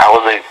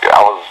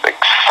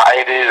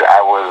excited.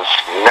 I was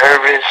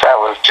nervous.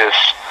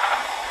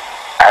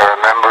 I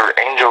remember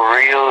Angel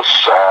Rios,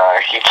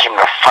 he came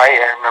to fight.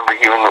 I remember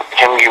him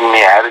giving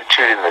me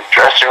attitude in the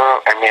dressing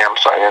room. In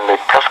the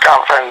press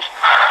conference.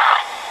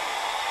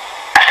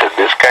 I said,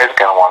 this guy's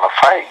gonna want to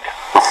fight.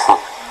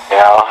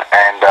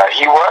 And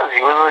he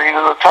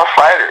was a tough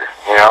fighter.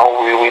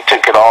 We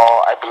took it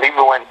all. I believe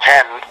it went 10.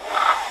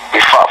 We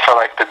fought for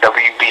the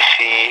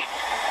WBC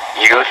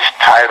youth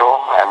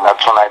title, and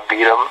that's when I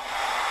beat him.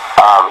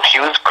 He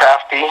was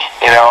crafty.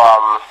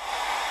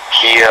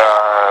 He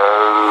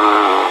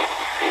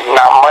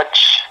not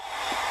much.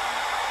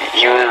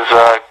 He was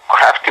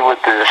crafty with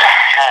his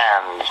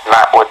hands,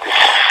 not with his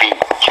feet.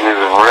 He was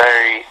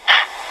very,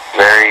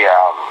 very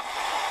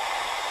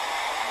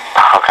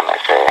how can I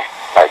say,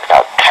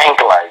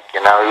 tank-like. He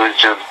was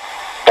just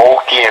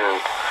bulky, and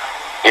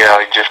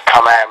he'd just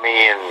come at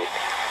me, and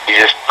he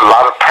just a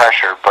lot of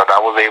pressure. But I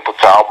was able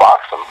to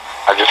outbox him.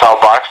 I just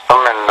outboxed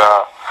him, and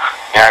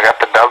I got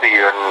the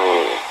W,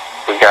 and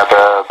we got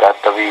that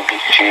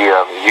WBC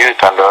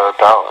youth under the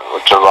belt,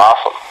 which was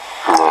awesome.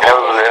 It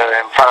was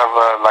in front of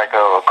a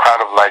crowd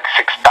of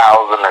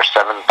 6,000 or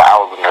 7,000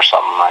 or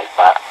something like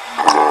that.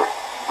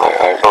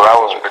 So that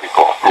was pretty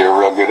cool. You're a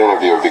real good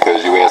interviewer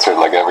because you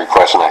answered every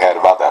question I had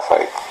about that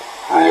fight.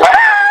 I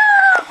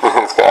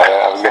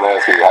was going to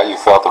ask you how you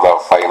felt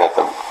about fighting at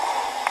the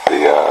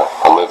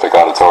Olympic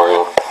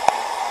Auditorium.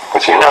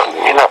 But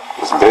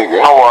it's big,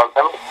 right? Oh, well,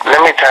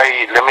 let me tell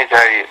you,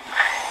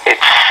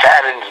 it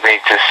saddens me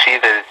to see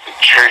that it's a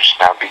church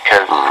now,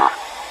 because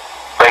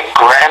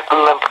Grand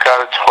Olympic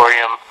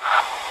Auditorium,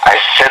 I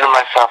said to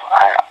myself,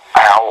 I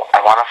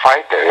want to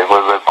fight there. It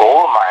was a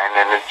goal of mine,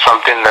 and it's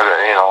something that a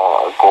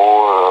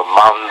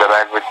mountain that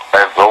I've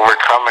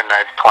overcome and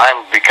I've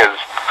climbed, because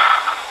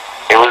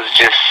it was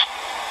just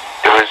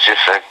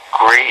a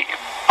great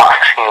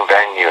boxing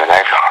venue, and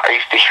I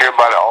used to hear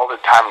about it all the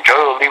time.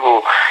 Joe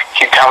Olivo,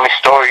 he'd tell me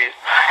stories,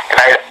 and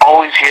I'd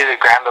always hear the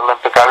Grand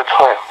Olympic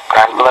Auditorium,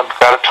 Grand Olympic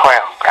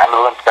Auditorium, Grand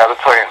Olympic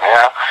Auditorium,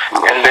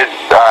 and then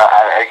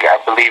I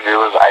believe it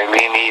was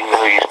Eileen Eden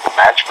who used to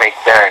matchmake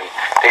there, and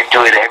they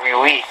do it every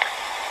week.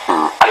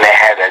 And they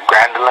had a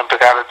Grand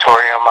Olympic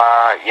Auditorium,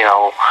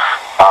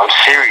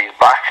 series,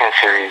 boxing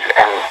series,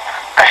 and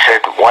I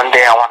said, one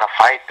day I want to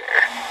fight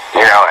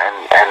there,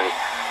 and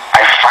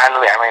I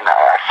finally,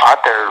 I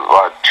fought there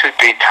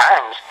 2-3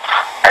 times.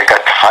 I got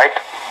to fight,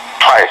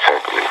 Twice, I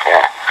believe,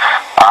 yeah.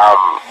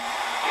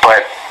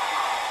 But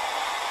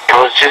it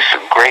was just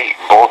great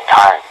both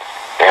times,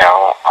 you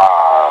know.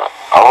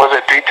 Or was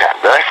it 3 times?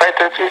 Did I fight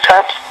there 3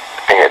 times?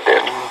 I think I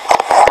did.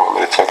 Want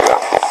me to check it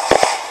out?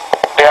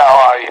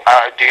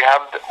 Yeah, do you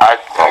have, I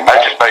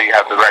just thought you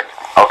had the record.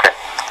 Okay.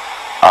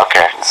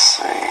 Let's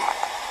see.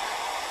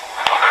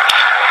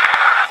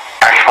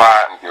 I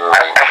fought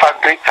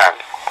 3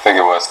 times. I think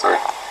it was 3.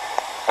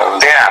 That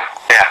was, Yeah,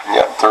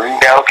 3?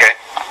 Yeah, okay.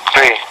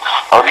 3.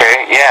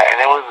 Okay, yeah, and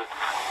it was,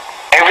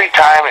 every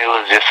time it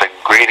was just a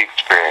great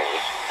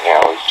experience. You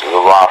know, it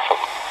was awesome.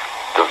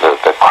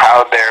 The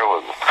crowd there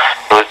it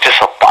was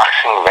just a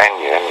boxing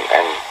venue,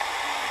 and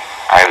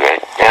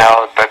you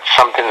know, that's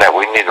something that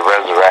we need to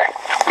resurrect.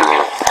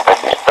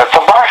 That's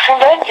a boxing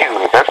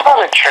venue. That's not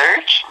a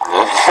church. I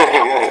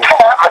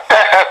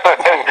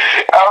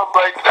was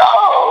like,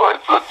 no,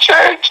 it's a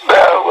church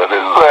now. What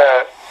is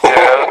that? You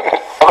know,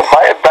 I'll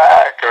buy it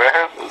back,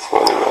 right? That's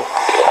funny, though.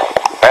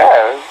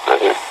 Yeah,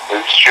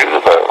 it's true,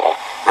 though.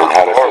 And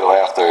how did it feel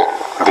after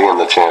being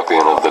the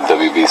champion of the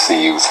WBC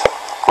youth?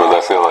 What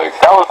did that feel like?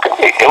 That was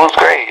great. It was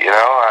great, you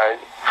know. I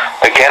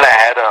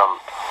had a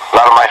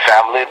lot of my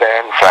family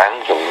there and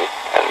friends and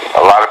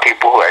a lot of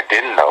people who I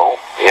didn't know,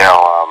 you know,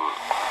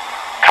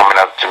 coming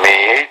up to me,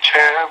 hey,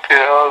 champ, you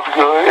know, it's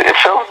good. It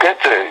felt good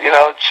to, you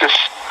know, it's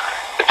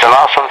an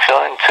awesome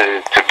feeling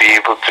to be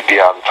able to be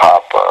on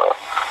top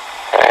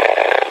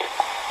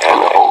and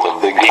hold a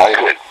big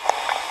title. Good.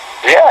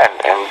 Yeah,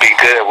 and be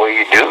good at what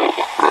you do,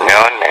 you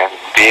know, and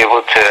be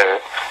able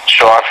to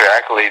show off your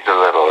accolades a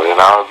little, you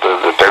know.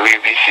 The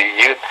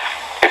WBC youth,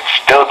 it's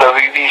still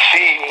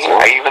WBC,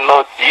 sure. Even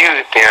though it's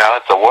youth, you know,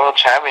 it's a world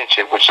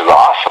championship, which is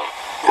awesome.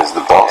 Is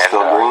the belt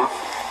still green?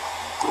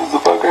 Is the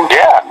belt green?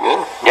 Yeah.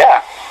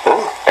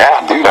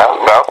 Dude,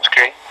 the belt's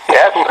green.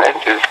 Yeah,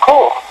 it's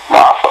cool.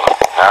 Awesome.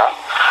 Yeah.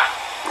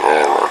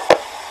 Yeah, man.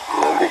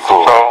 That'd be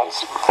cool.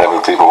 So,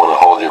 having people want to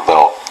hold your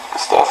belt and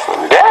stuff.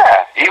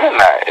 Yeah, even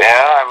that.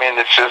 Yeah, I mean,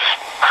 it's a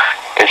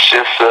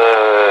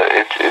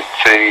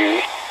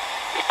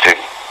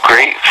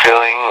great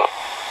feeling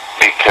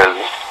because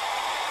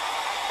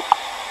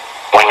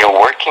when you're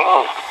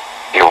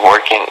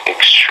working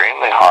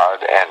extremely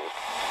hard, and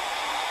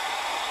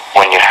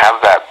when you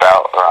have that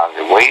belt around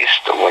your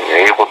waist, or when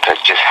you're able to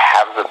just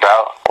have the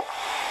belt,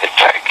 it's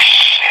like,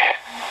 shit,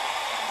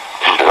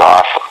 this is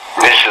awesome.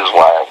 This is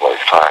why I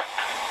worked hard.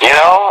 You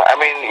know, I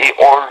mean,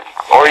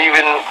 or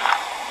even,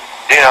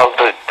 you know,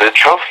 the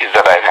trophies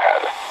that I've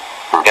had.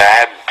 Yeah, I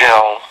had, you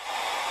know,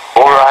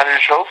 over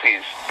 100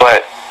 trophies,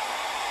 but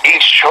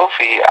each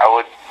trophy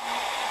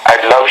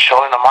I'd love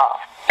showing them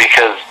off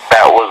because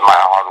that was my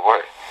hard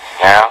work.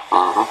 Yeah.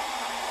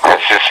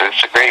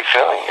 It's a great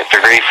feeling. It's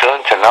a great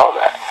feeling to know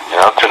that. You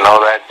know,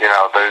 you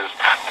know,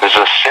 there's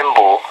a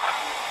symbol,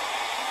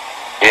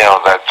 you know,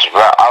 that's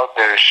out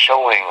there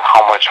showing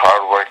how much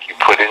hard work you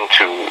put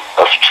into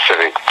a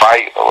specific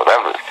fight or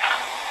whatever.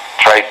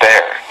 It's right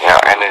there, you know,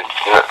 and it's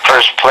in the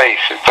first place.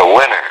 It's a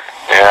winner,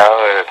 you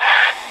know.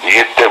 You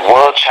get the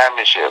world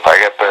championship. I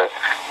got the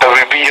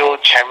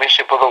WBO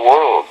championship of the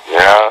world, you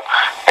know.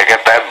 I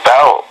got that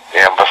belt,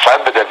 you know,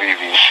 beside the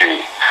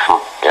WBC.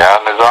 You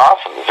know, and it's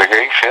awesome. It's a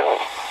great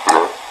feeling.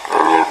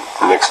 And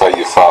your next fight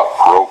you fought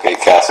Roque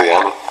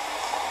Cassiani?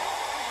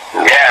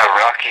 Yeah,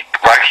 Rocky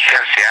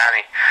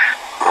Cassiani.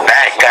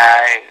 That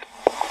guy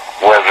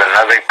was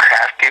another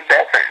crafty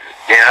veteran.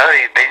 You know,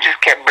 they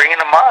just kept bringing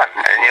him on,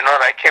 and you know,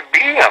 I kept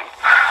beating him.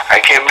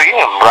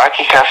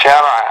 Rocky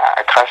Cassiani,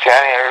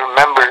 I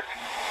remember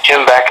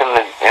him back in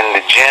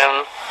the gym.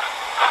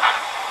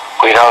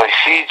 We'd always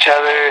see each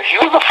other. He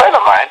was a friend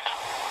of mine.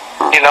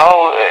 You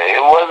know,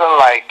 it wasn't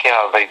like, you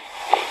know, like,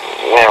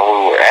 you know, we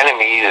were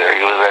enemies or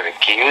he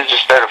was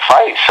just there to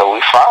fight, so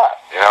we fought,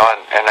 you know,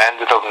 and I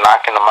ended up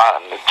knocking him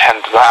out in the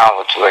 10th round,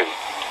 which was like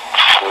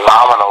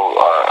phenomenal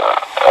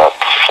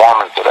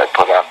performance that I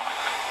put up.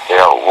 You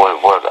know,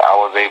 what I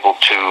was able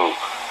to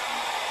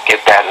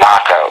get that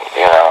knockout,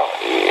 you know,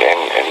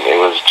 and it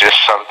was just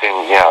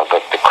something, you know,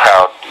 that the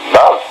crowd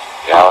loved,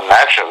 you know,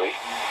 naturally.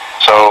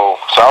 So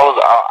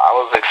I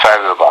was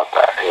excited about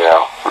that, you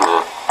know.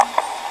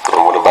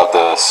 And what about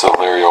the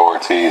Silverio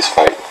Ortiz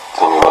fight?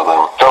 Tell me about that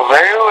one.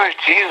 Silverio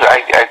Ortiz,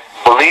 I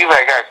believe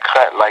I got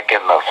cut like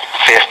in the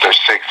 5th or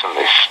 6th, and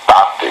they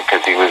stopped it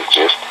because he was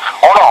just.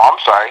 Oh no, I'm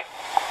sorry.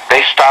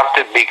 They stopped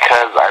it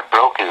because I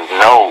broke his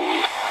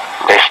nose.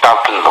 They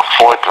stopped it in the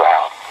 4th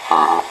round.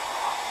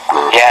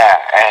 Yeah,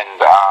 and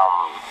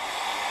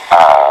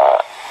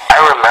I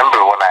remember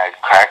when I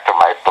cracked him.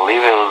 I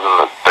believe it was in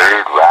the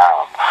 3rd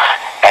round,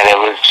 and it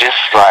was just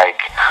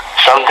like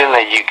something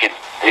that you could,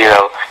 you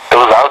know, it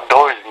was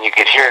outdoors and you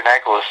could hear an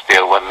echo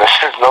still when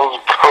his nose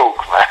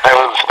broke, man. It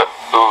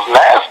was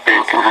nasty.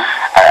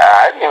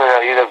 I didn't even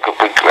know, you know,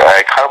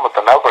 I caught him with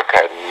an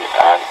uppercut, and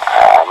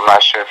I'm not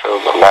sure if it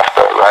was a left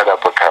or right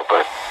uppercut,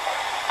 but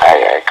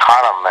I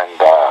caught him, and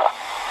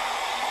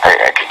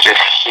I could just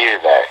hear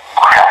that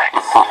crack.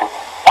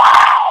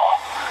 Wow.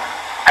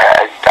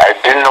 I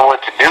didn't know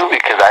what to do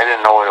because I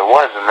didn't know what it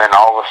was, and then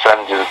all of a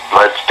sudden just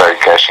blood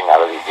started gushing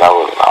out of his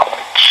nose, and I was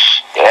like,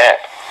 shit.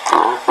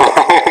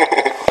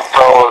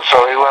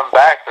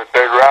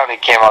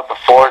 came out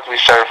the fourth. We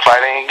started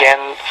fighting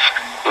again.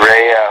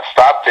 Ray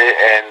stopped it,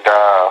 and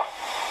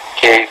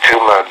he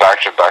took my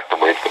doctor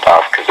waved it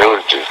off because it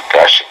was just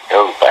gushing. It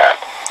was bad.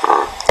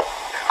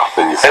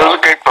 It was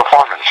a great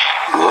performance.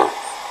 Yeah.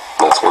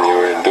 That's when you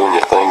were doing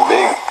your thing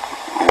big.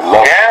 You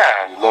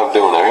love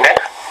doing it, right?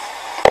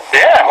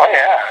 Yeah, well,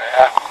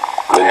 yeah.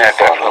 Then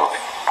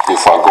you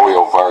fought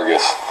Goyo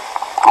Vargas.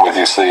 What did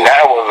you see?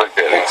 That was a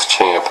good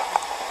ex-champ.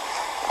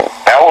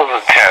 That was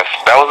a test.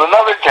 That was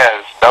another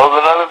test. That was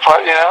another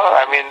part, you know?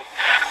 I mean,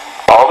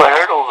 all the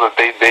hurdles that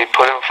they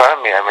put in front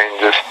of me. I mean,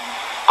 just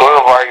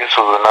Goyo Vargas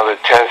was another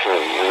test,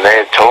 and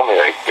they had told me,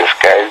 like, this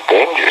guy is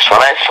dangerous.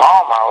 When I saw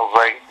him, I was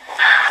like,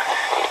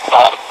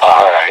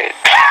 all right.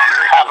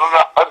 I don't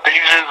know how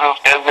dangerous this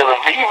guy's going to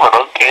be, but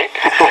okay.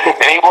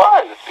 And he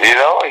was, you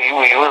know? He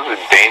was a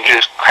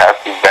dangerous,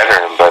 crafty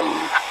veteran, but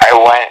I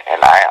went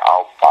and I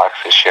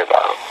outboxed the shit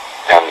out of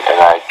him. And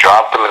I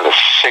dropped him in the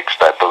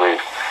sixth, I believe.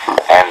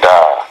 And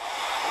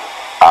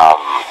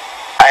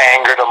I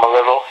angered him a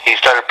little. He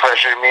started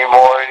pressuring me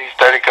more, and he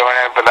started going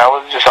at it, but I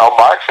was just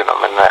outboxing him.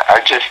 And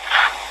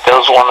that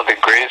was one of the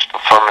greatest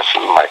performances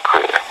of my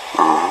career.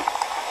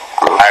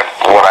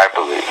 What I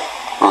believe.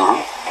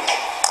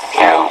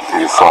 And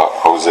you fought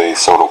Jose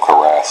Soto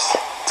Carras.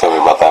 Tell me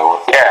about that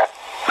one. Yeah.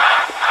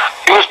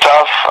 He was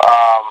tough.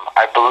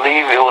 I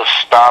believe it was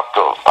stopped.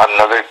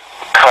 Another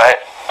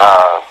cut.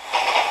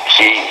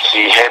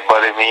 He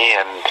headbutted me,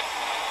 and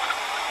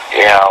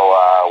you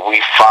know,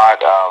 we fought.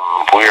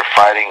 We were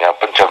fighting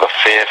up until the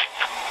fifth,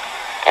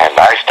 and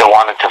I still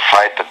wanted to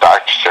fight. The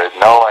doctor said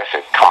no. I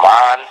said, come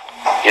on,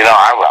 you know,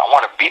 I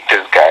want to beat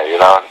this guy, you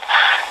know,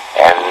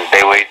 and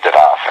they waved it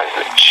off. I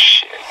said,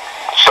 shit.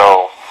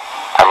 So,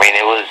 I mean,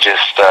 it was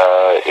just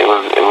it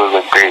was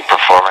a great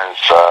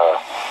performance.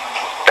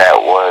 That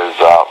was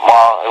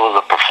it was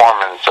a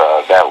performance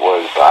that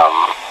was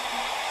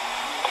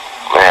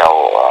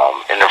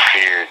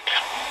interfered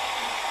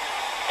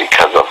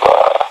because of a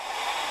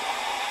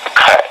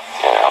cut,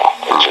 you know,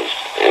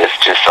 it's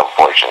just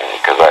unfortunate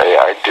because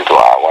I did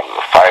what I wanted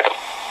to fight him.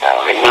 You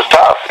know, he was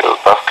tough. He was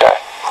a tough guy.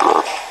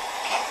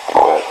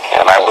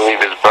 And I believe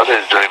his brother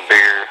is doing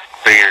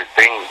bigger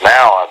things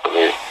now, I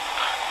believe,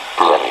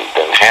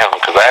 than him,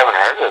 because I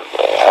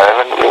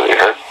haven't really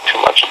heard too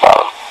much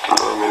about him.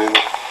 No, I mean,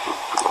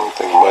 I don't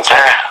think much.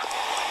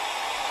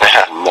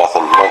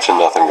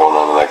 Nothing going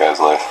on in that guy's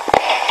life.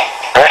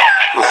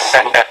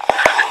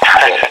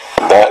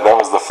 That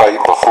was the fight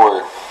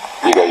before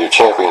you got your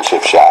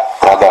championship shot.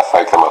 How'd that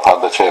fight come up?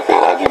 How'd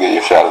you get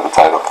your shot at the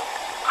title?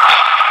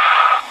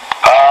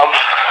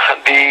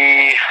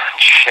 The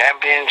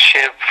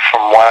championship,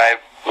 from what I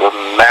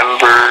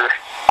remember,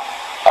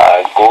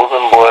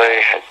 Golden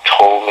Boy had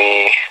told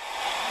me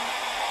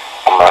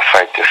I'm gonna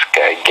fight this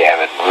guy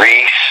Gavin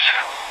Reese.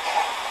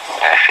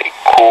 I said,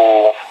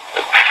 cool,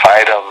 let's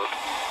fight him.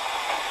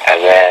 And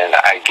then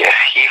I guess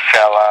he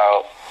fell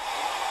out.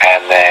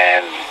 And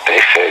then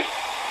they said,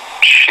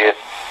 shit,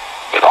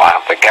 we don't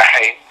have the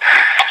guy.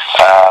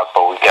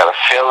 But we got to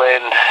fill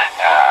in.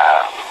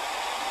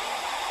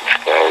 This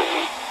guy's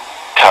a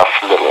tough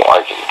little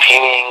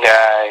Argentinian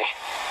guy.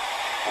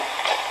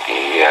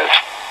 He has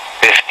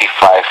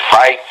 55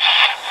 fights,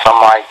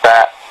 something like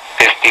that.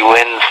 50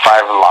 wins,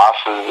 5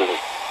 losses, and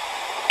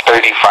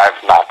 35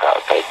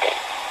 knockouts, I think.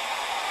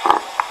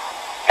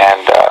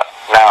 And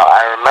now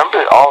I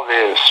remember all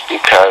this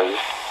because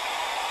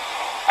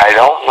I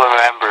don't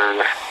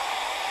remember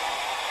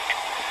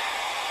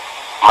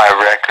my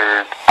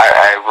record.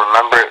 I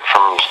remember it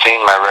from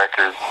seeing my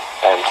record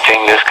and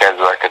seeing this guy's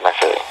record, and I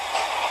said,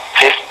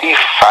 50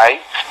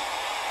 fights,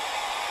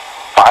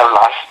 5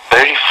 losses,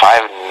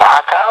 35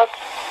 knockouts?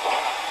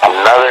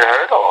 Another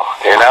hurdle,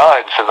 you know,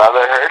 it's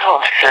another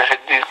hurdle.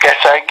 These guys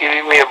aren't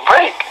giving me a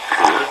break.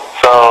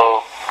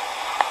 So,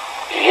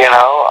 you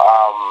know,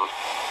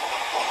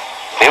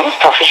 it was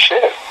tough as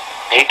shit.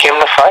 He came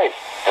to fight,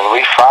 and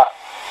we fought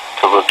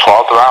till the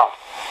 12th round.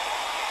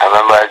 I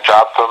remember I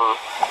dropped him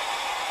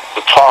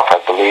the 12th, I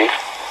believe.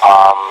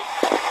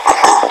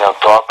 You know,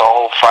 throughout the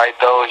whole fight,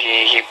 though,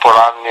 he put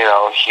on, you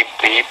know, he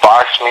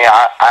boxed me.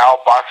 I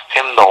outboxed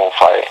him the whole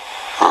fight.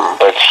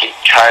 But he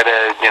tried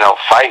to, you know,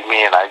 fight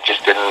me, and I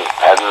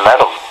hadn't met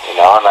him, you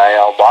know, and I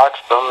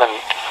outboxed him, and,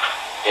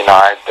 you know,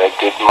 I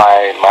did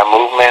my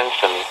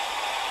movements, and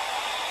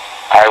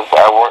I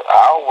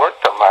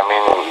outworked him. I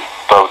mean,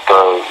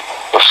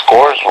 the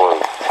scores were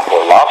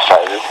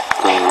lopsided,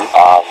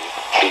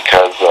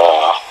 because,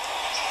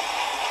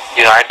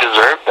 you know, I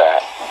deserved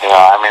that. You know,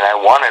 I mean, I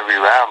won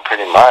every round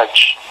pretty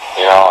much,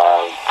 you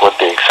know, with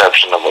the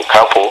exception of a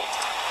couple,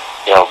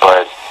 you know,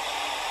 but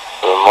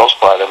for the most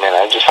part, I mean,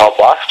 I just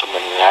outboxed him,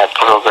 and I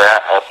put on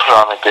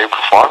a great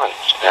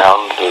performance. You know,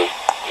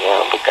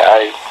 the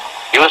guy,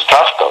 he was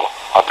tough, though.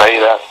 I'll tell you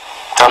that.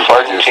 Tough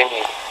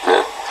Argentinian.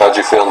 Yeah. How'd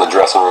you feel in the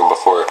dressing room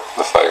before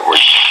the fight? Were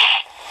you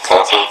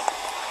confident?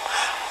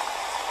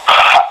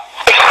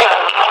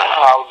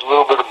 I was a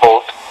little bit of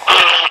both.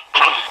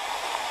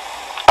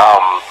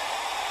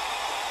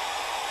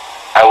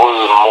 I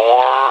was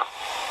more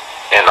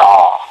in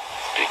awe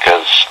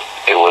because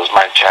it was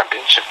my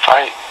championship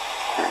fight.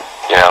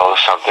 You know, it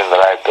was something that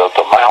I built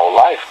up my whole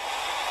life.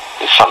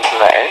 It's something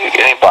that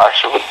any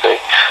boxer would say.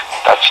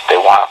 That's what they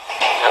want.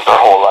 You know,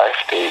 their whole life,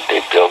 they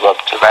build up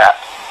to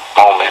that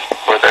moment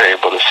where they're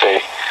able to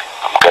say,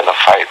 I'm going to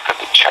fight for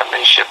the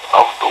championship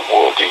of the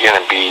world. You're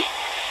going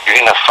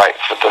to fight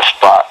for the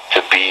spot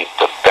to be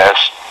the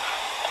best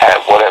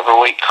at whatever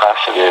weight class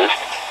it is,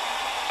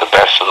 the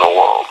best in the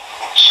world.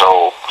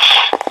 So,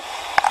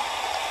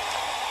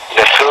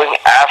 the feeling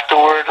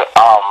afterward,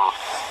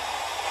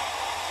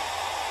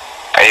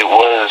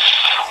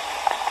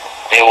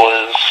 it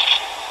was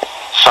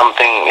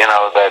something, you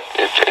know, that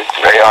it's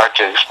very hard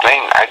to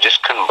explain. I just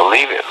couldn't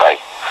believe it. Like,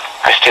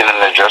 I stayed in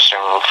the dressing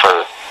room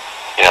for,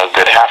 you know, a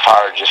good half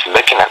hour just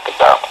looking at the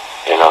belt.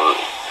 You know,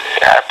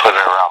 I put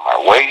it around my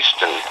waist,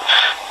 and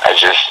I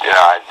just, you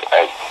know,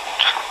 I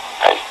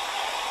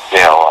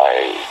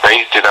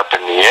raised it up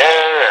in the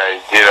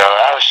air.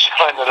 I was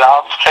showing it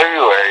off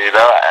everywhere. You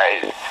know,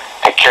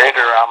 I carried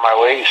it around my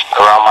waist,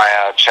 around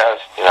my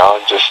chest. You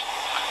know,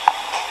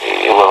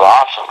 it was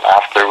awesome.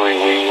 After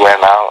we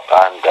went out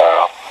and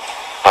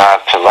went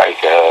out to like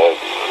a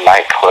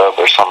nightclub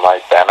or something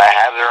like that, and I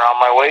had it around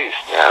my waist.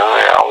 You know,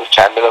 I was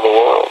champion of the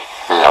world.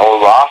 That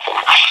was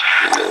awesome.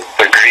 It's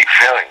a great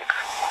feeling.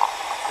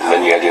 And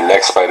then you had your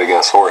next fight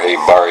against Jorge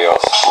Barrios.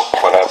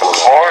 What happened to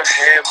that?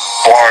 Jorge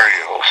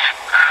Barrios.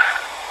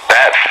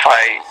 That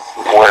fight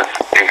was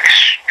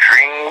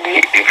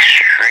extremely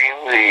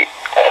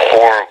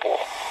horrible.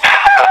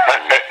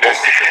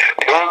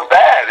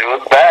 It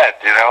was bad.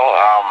 You know,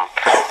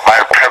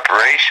 my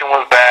preparation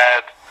was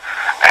bad.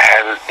 I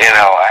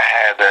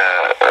had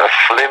a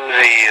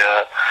flimsy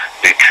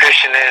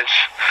nutritionist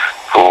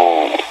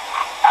who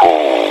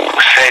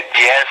said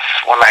yes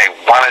when I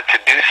wanted to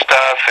do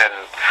stuff, and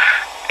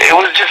it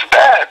was just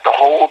bad. The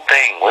whole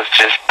thing was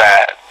just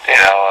bad. You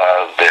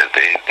know, the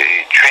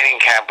training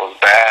camp was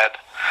bad.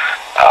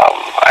 I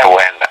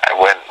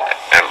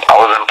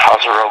was in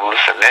Paso Robles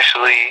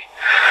initially,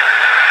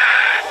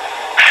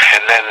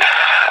 and then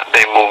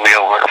they moved me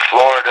over to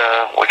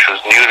Florida, which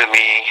was new to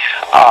me.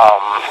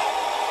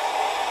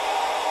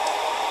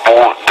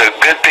 The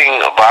good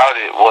thing about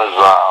it was,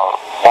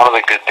 one of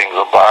the good things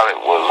about it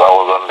was I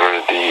was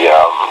under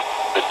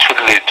the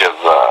tutelage of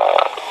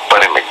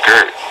Buddy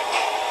McGirt,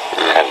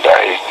 and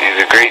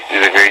he's a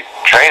great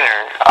trainer.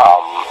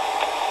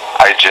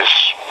 I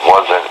just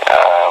wasn't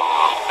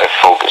a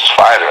focused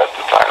fighter at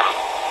the time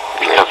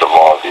because of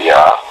all the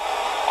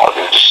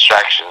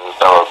distractions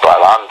that were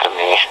brought on to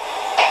me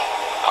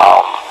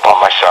by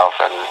myself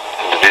and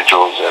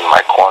individuals in my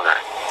corner.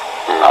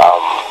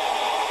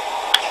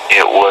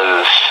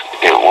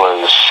 It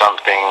was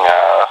something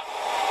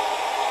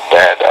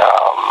that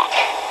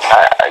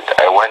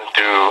I went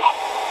through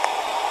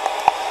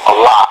a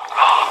lot.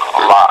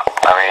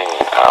 I mean,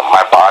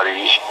 my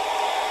body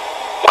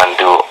went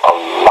through a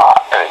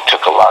lot, and it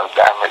took a lot of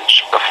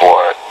damage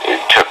before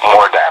it took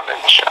more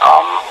damage.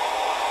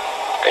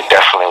 I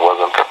definitely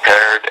wasn't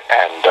prepared,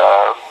 and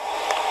I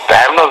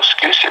have no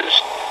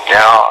excuses. You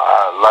know,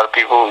 a lot of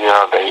people, you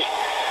know, they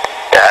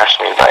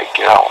ask me, like,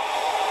 you know,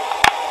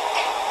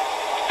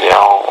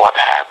 what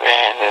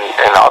happened,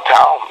 and I'll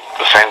tell them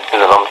the same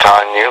thing that I'm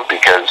telling you,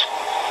 because,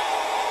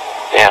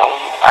 you know,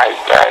 I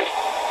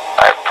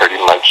pretty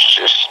much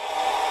just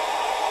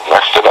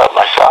messed it up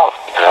myself,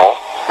 you know.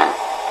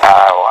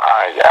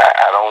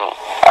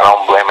 I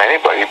don't blame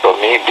anybody but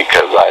me,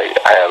 because I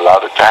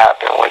allowed it to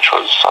happen, which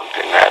was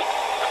something that,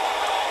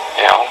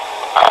 you know,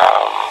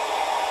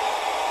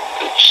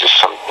 it's just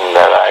something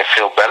that I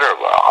feel better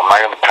about. I'm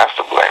not going to pass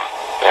the blame,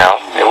 you know.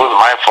 It was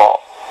my fault.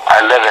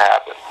 I let it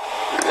happen.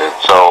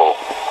 So,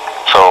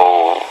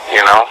 you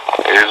know,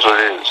 it is what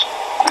it is.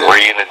 What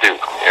are you going to do?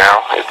 You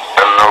know,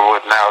 I'm over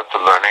with now. It's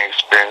a learning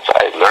experience.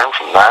 I learned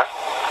from that.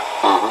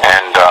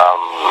 And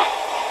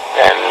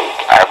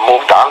I've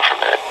moved on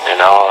from it, you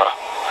know.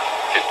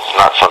 It's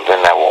not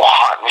something that will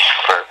haunt me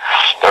for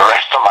the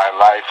rest of my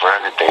life or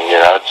anything, you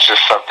know. It's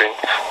just something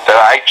that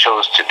I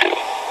chose to do.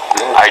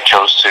 I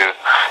chose to,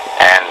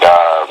 and,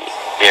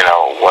 you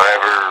know,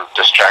 whatever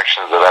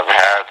distractions that I've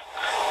had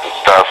and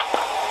stuff,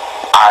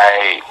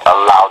 I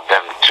allowed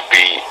them to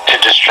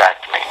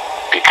distract me,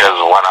 because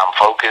when I'm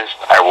focused,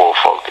 I will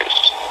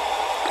focus.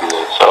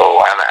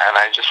 So, and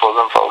I just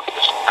wasn't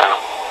focused. You know?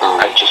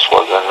 I just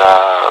wasn't,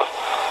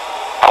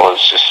 I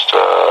was just,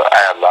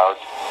 I allowed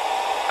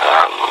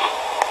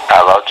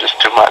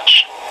just too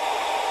much.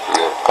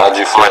 How'd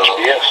you feel? Much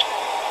BS.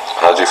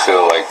 How'd you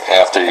feel like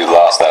after you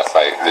lost that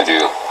fight? Did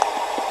you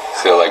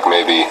feel like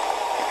maybe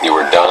you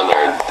were done,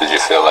 or did you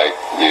feel like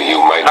you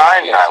might? No, I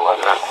knew I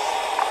wasn't.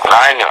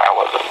 I knew I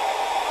wasn't.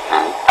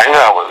 I knew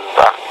I wasn't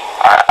done.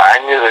 I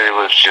knew that it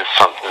was just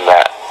something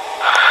that,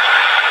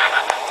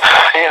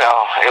 you know,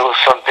 it was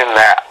something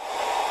that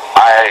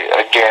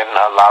I, again,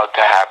 allowed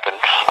to happen.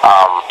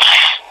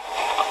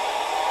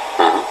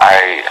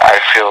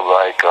 I feel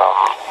like,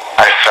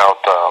 I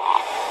felt,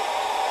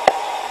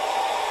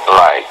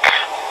 like,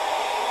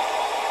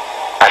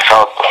 I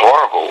felt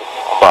horrible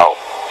about,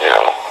 you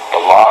know,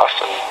 the loss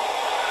and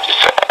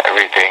just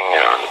everything,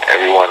 you know,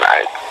 everyone.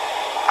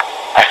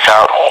 I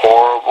felt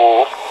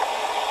horrible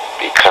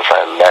because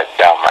I let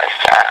down my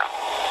fam.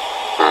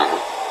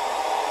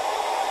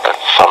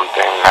 That's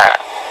something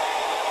that,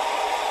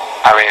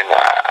 I mean,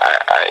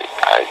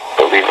 I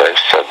believe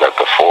I've said that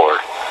before,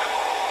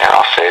 and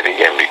I'll say it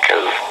again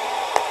because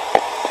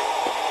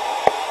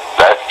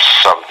that's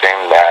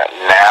something that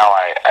now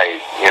I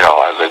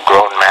as a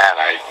grown man,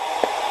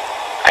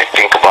 I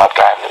think about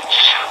that, and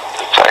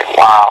it's like,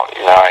 wow,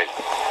 I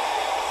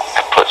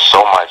put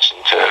so much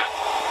into the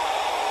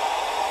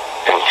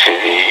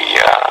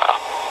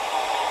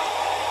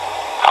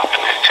how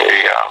can I say,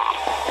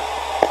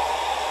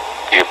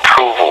 the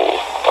approval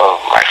of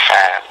my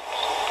fans,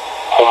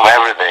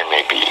 whomever they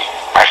may be,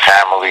 my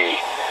family,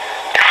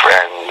 my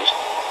friends,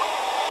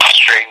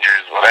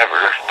 strangers,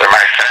 whatever, they're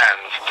my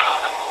fans,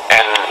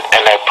 and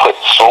I put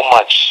so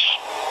much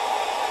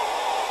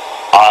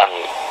on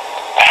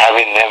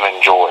having them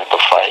enjoy the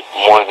fight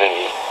more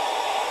than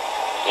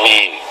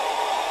me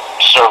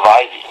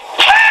surviving.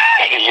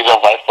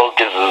 My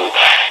focus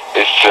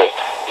is to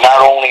not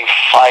only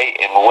fight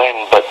and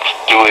win, but to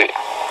do it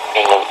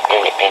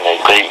in a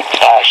great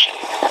fashion,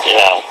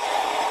 to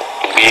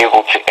be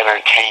able to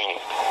entertain.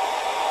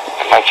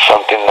 And that's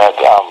something that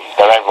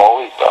I've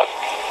always done,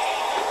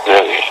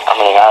 really. I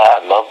mean,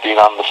 I love being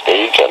on the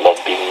stage, I love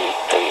to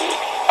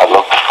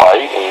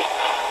fight, and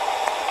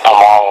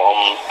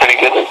I'm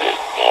pretty good at it,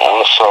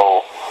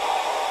 so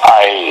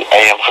I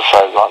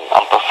emphasize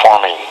on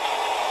performing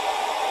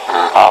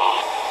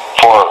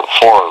for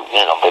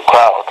the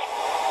crowd.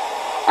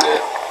 Yeah.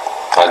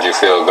 How'd you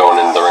feel going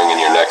into the ring in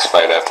your next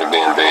fight after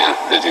being beaten?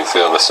 Did you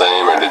feel the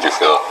same, or did you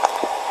feel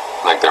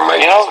like there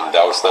might be some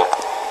doubts there?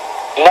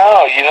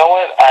 No, you know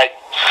what? I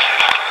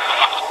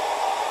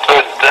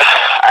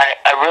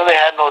really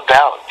had no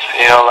doubts.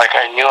 Like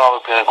I knew I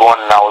was gonna go in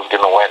and I was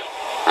gonna win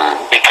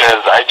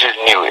because I just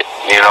knew it.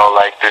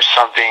 Like there's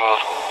something.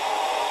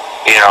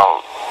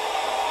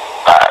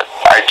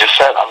 I just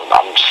said I'm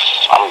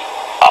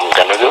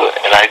gonna do it,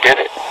 and I did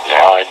it.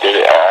 I did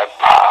it.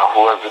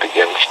 Who was it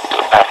against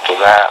after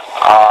that?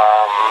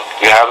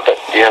 You have the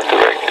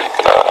record.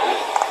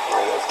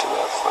 Right after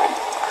that fight,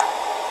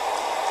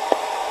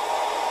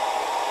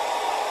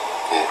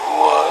 it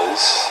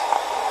was.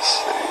 Let's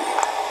see,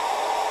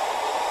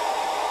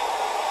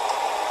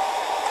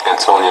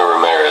 Antonio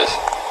Ramirez.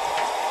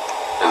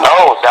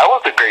 Oh, that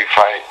was a great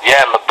fight.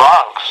 Yeah, in the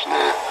Bronx.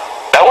 Yeah.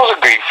 That was a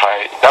great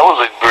fight. That was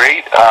a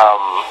great.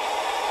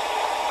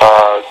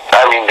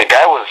 I mean, the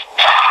guy was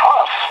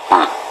tough.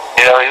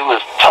 He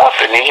was tough,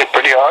 and he hit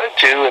pretty hard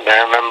too. And I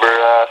remember,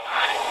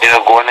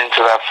 going into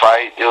that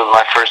fight, it was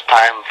my first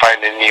time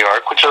fighting in New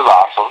York, which was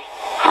awesome.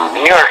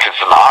 New York is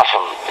an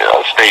awesome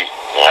state,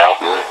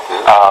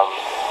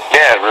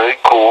 Yeah, really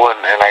cool,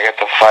 and I got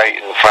to fight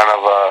in front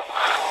of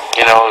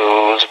it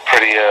was a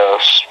pretty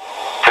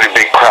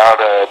big crowd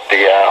at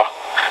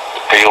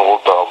the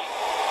old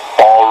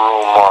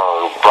ballroom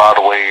or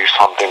Broadway or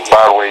something.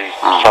 Broadway.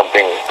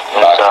 Broadway.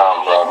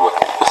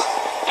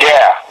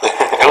 Yeah,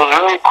 it was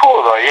really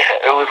cool though.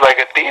 Yeah, it was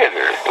like a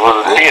theater. It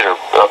was a theater,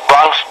 a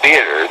Bronx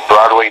theater,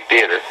 Broadway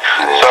theater.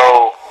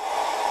 So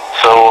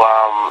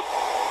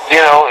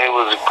it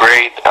was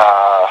great.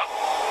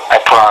 I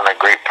put on a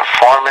great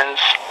performance.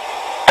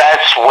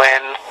 That's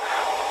when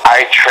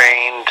I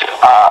trained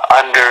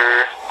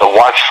under the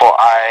watchful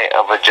eye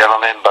of a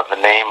gentleman by the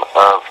name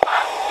of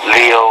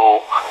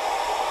Leo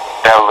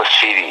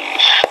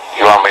Delicides.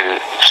 You want me to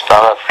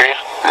spell that for you?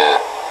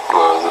 Yeah.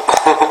 What was it?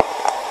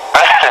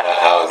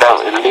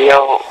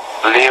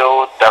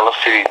 Leo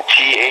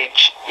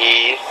Delicides.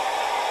 THE.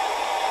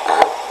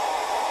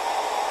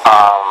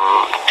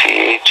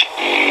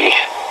 Tillettees.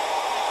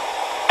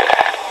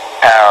 Okay.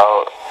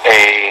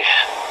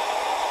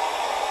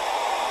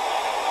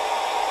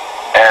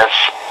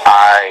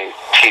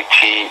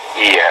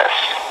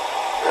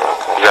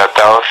 Is that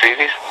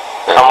Delicides?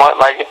 Somewhat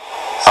like it.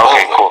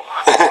 Okay, cool.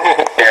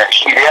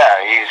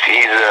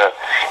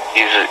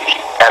 He's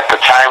at the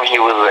time he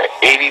was an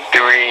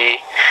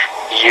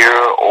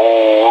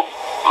 83-year-old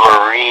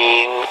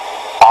Marine,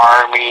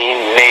 Army,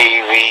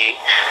 Navy,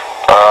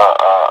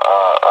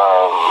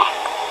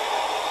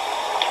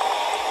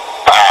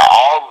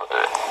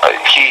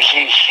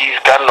 he's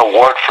got an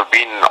award for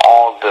being in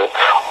all the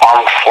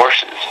armed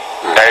forces.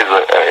 That is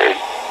a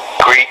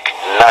Greek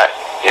nut,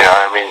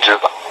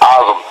 just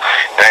awesome.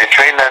 And I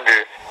trained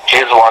under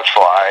his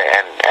watchful eye,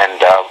 and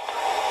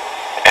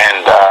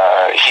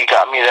he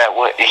got me that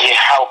win. He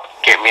helped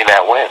get me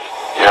that win.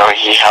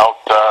 He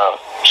helped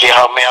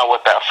me out with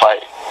that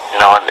fight.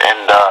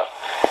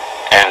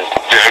 And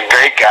a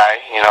great guy.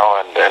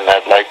 And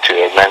I'd like to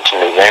mention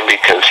his name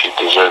because he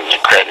deserves the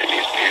credit.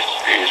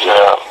 He's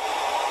a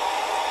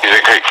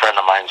great friend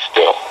of mine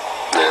still.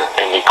 Yeah.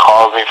 And he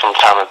calls me from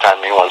time to time.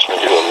 He wants me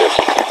to go live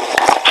with him.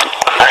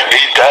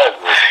 He does.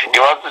 He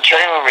wants to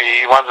train with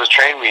me. He wants to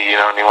train me,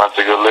 and he wants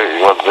to go live.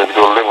 He wants to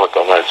go live with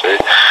them. I say,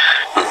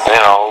 we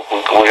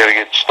got to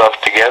get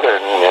stuff together,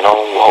 and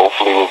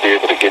hopefully we'll be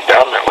able to get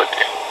down there with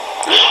you.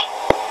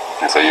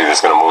 So you're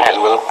just gonna move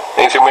in with him?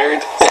 Ain't you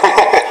married?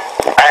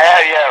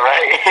 Yeah,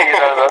 right.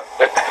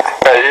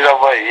 But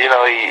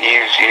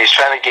he's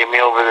trying to get me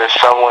over there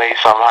some way,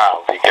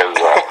 somehow, because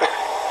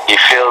he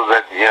feels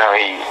that he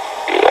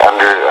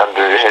under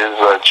his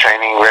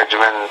training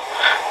regimen,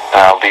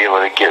 I'll be able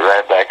to get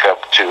right back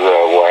up to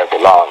where I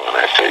belong. And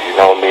I said,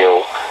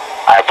 Leo,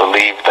 I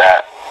believe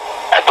that.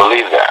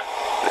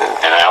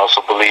 And I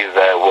also believe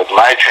that with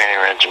my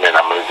training regimen,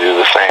 I'm going to do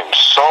the same.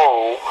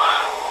 So,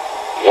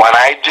 when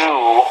I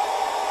do,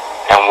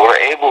 and we're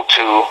able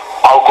to,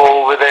 I'll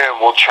go over there and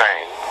we'll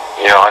train.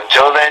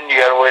 Until then, you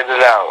got to wait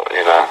it out,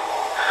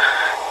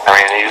 I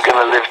mean, he's going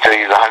to live till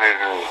he's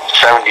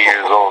 170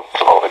 years old,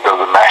 so it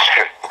doesn't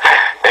matter.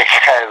 That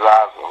guy's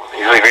awesome.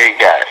 He's a great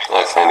guy.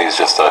 I think he's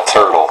just a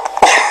turtle.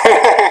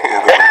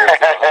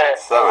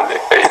 70.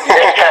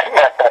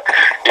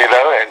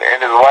 And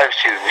his wife,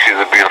 she's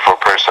a beautiful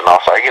person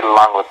also. I get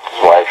along with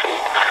his wife, and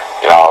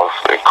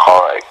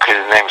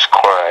his name's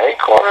Cora. Hey,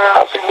 Cora,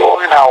 how's it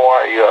going? How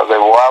are you? They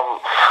will have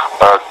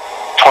a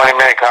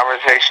 20-minute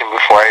conversation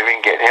before I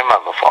even get him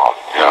on the phone,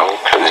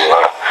 because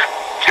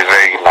she's a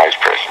very nice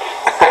person.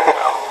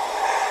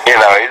 He's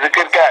a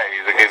good guy.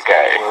 He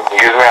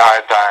gives me a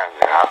hard time,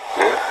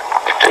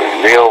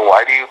 Leo,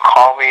 why do you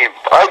call me and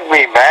bug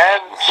me, man?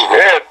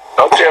 Shit,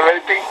 don't you have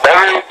anything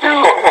better to do?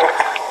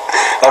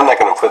 I'm not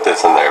going to put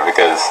this in there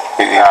because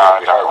he's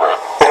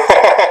heartbroken.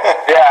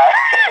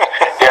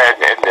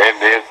 and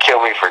they'll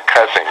kill me for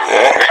cussing.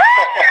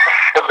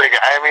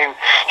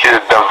 He's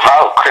a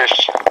devout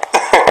Christian.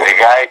 The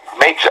guy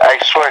I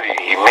swear to you,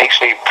 he makes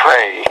me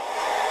pray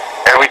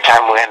every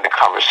time we end the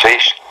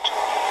conversation.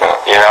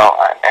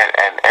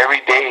 And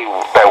every day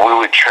that we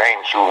would train,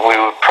 we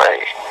would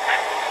pray.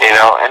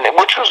 And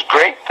which was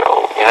great,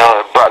 though.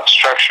 It brought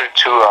structure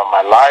to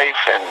my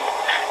life, and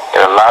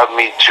it allowed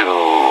me to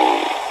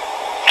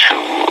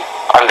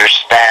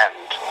understand,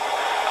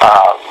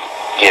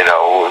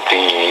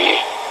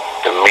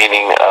 the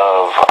meaning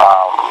of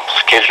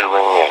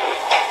scheduling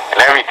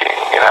and everything.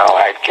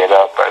 I'd get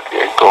up, I'd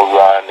go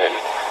run, and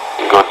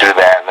we'd go do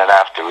that, and then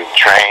after we'd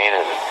train,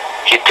 and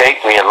he'd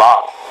take me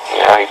along.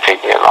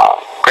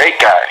 Great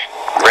guy,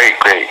 great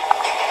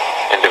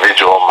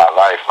individual in my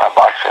life, my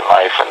boxing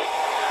life, and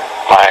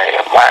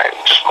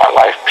my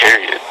life,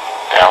 period.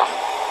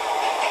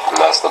 And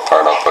that's the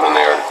part I'll put in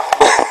the article.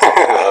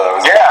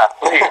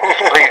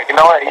 Please. You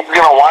know what?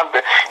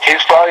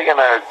 He's probably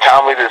gonna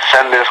tell me to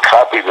send this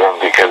copy to him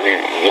because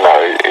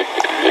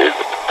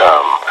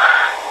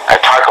I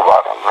talk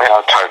about him. I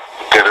talk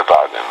good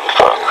about him.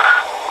 So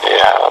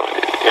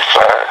if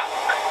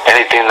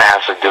anything that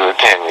has to do with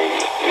him,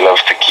 he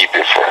loves to keep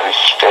it for his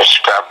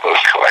scrapbook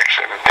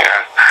collection.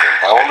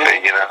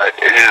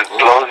 It just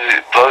blows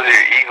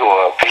your ego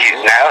up.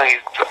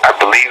 I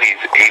believe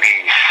he's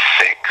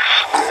 86.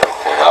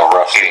 How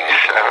rough? 87.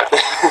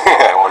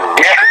 I want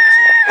to.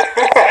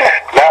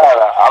 No,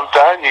 I'm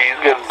telling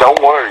you, don't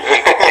worry.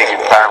 He can take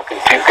his time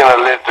because he's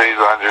gonna live till he's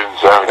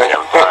 170.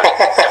 I'm telling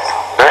you.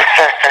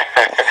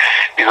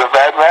 He's a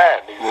bad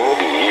man.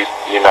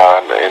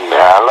 And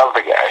I love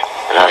the guy.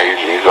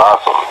 He's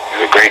awesome.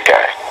 He's a great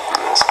guy.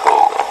 That's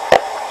cool, man.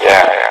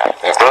 Yeah.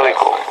 Really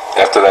cool.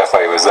 After that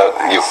fight, was that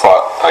you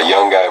fought a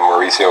young guy,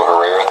 Mauricio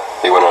Herrera?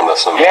 He went on to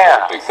some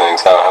big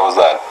things. How was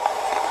that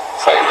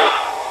fight, man?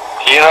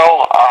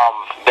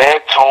 They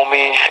had told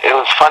me, it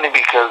was funny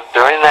because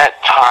during that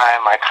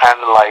time I kind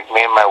of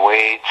made my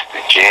way to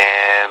the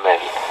gym, and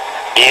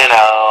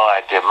I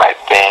did my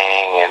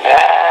thing, and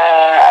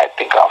I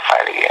think I'll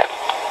fight again.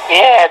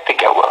 Yeah, I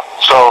think I will.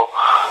 So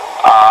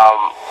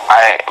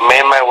I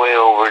made my way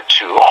over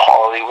to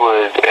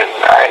Hollywood, and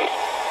I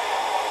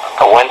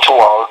went to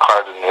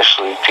Wildcard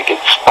initially to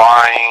get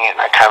sparring, and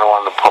I kind of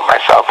wanted to put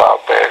myself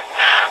out there.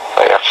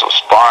 So I got some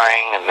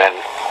sparring, and then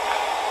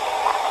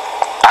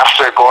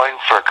after going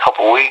for a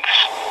couple weeks,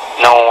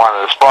 no one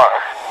wanted to spar.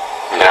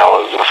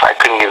 If I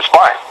couldn't get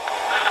sparring.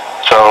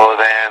 So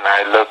then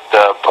I looked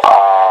up,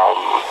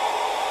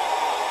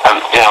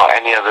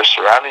 any other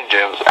surrounding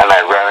gyms, and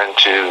I ran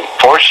into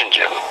Fortune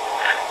Gym.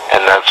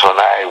 And that's when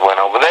I went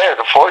over there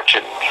to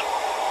Fortune.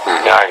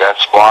 I got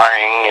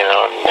sparring,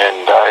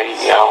 and I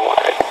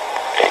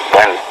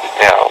went,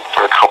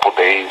 for a couple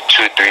days,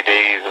 2-3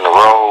 days in a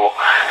row.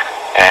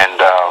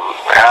 And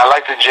I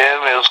liked the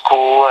gym. It was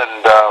cool,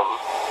 and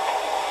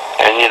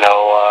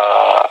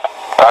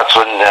that's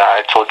when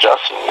I told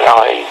Justin,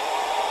 hey,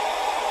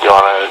 you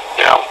wanna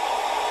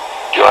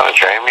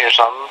train me or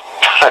something?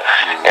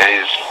 And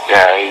he's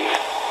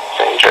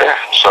saying sure.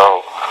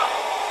 So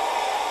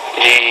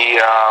he,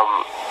 a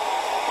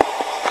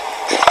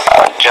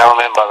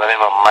gentleman by the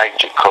name of Mike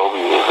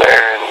Jacoby was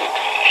there, and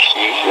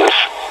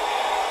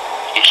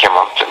he came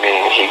up to me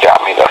and he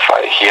got me to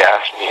fight. He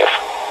asked me if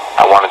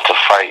I wanted to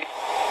fight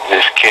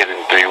this kid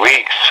in 3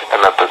 weeks,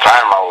 and at the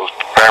time I was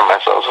preparing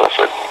myself, so I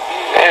said,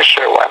 yeah,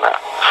 sure, why not?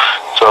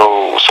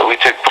 So we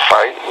took the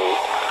fight, and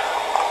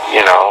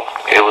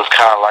it was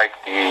kind of like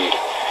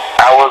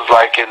I was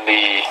like in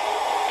the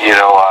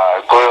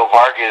Goyo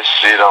Vargas,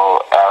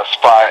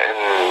 spot,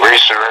 and Ray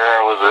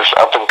Herrera was this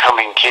up and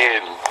coming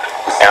kid,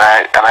 and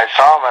I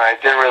saw him and I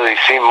didn't really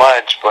see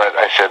much, but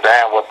I said,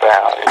 damn, what the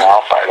hell,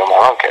 I'll fight him,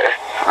 I don't care,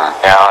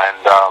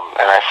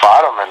 and I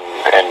fought him,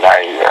 and I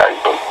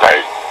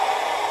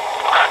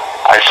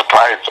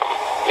surprised him.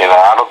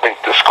 I don't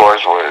think the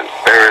scores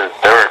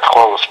they were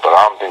close, but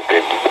I don't think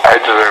I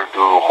deserve a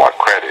little more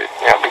credit,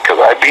 because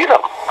I beat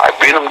him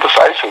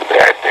decisively,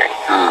 I think.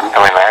 I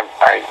mean,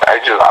 I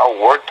just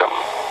outworked him,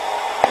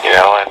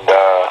 and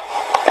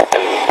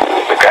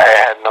the guy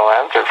had no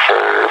answer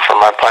for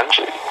my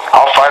punches.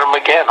 I'll fight him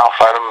again. I'll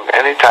fight him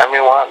anytime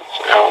he wants,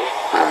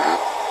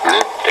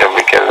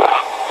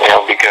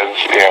 because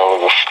it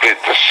was a split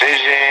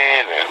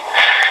decision, and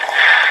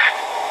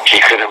he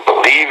couldn't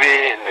believe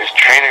it, and his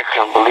trainer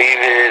couldn't believe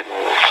it.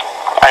 And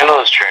I know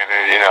his trainer,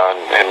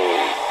 and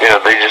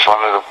they just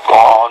wanted to,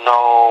 oh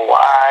no,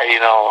 why,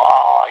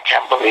 oh, I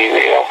can't believe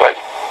it, but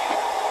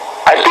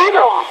I beat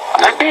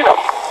him.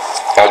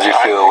 How did you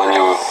feel when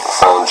you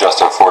found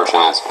Justin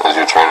Fortune as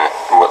your trainer?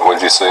 What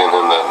did you see in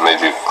him that made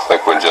you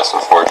click with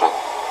Justin Fortune?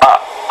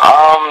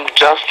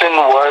 Justin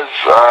was,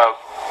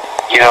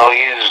 he's,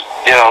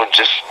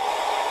 just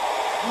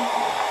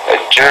a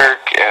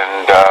jerk,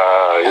 and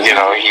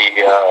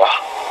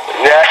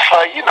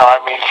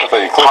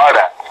hard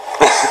ass.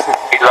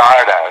 He's a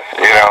hard ass.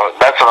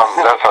 That's what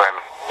I'm.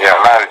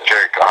 Not a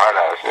jerk, a hard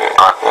ass.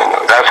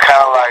 That's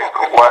kind of like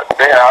what.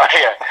 That's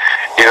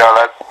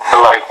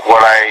like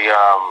what I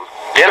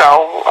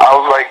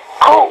was like,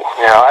 cool.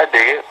 I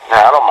dig it.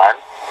 I don't mind.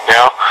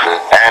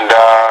 And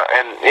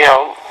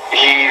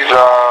he's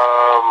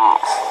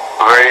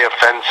very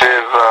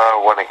offensive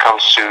when it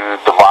comes to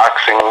the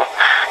boxing.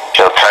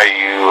 He'll tell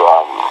you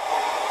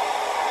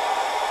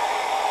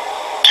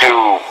to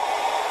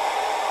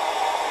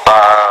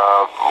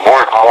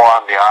work more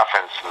on the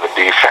offense than the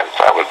defense,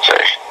 I would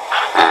say.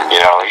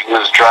 He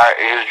was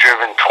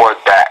driven toward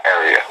that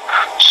area.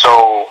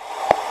 So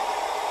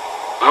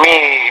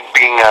me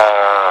being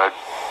a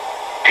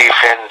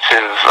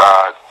defensive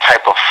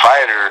type of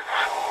fighter,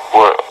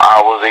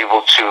 I was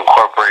able to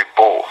incorporate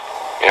both,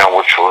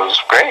 which was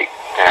great,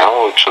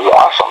 which was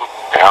awesome,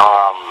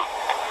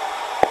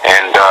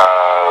 and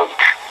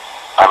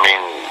I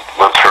mean,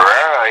 with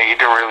Herrera, he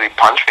didn't really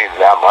punch me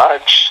that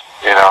much,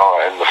 in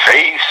the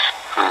face.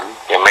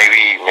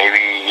 Maybe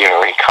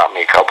he caught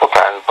me a couple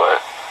times, but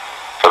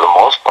for the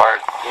most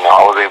part,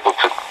 I was able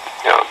to,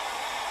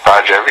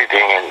 dodge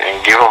everything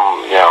and give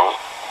him,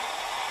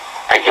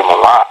 I give him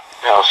a lot,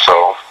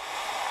 so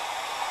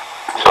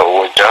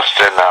with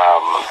Justin,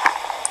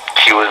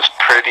 he was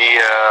pretty,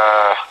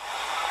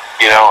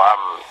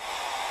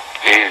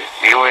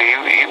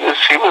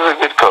 he was a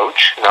good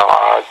coach,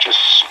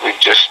 we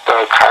just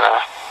kind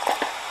of,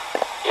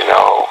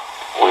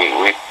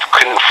 we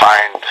couldn't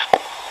find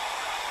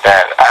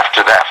that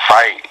after that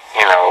fight,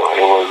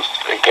 it was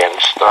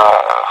against,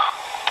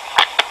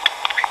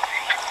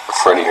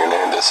 Freddie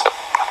Hernandez.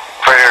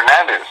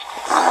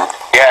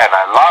 Yeah, and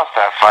I lost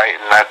that fight,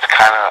 and that's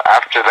kind of,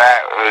 after that,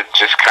 it was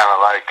just kind of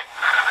like,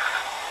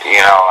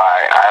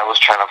 I was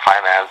trying to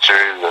find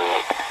answers,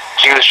 and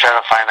he was trying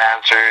to find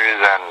answers,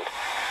 and,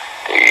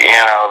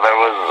 there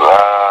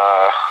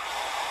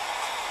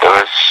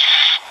was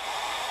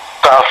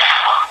stuff,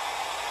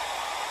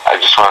 I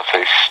just want to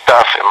say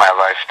stuff in my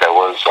life that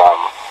was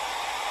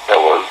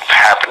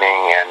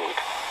happening, and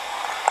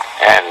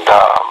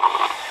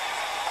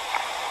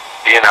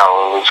it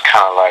was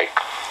kind of like,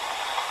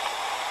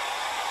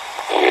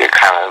 it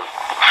kind of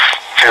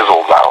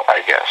fizzled out,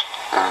 I guess,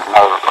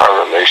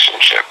 our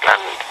relationship,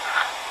 and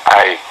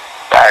I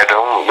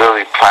don't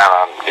really plan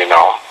on,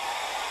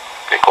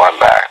 going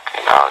back,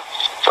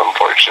 it's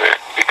unfortunate,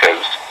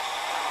 because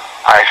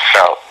I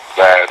felt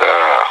that,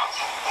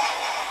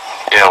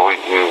 we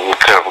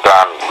could have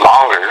gone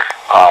longer,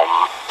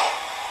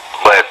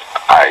 but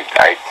I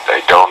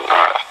don't,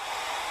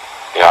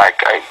 I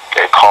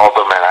called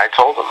them and I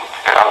told them,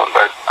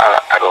 that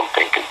I don't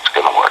think it's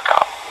going to work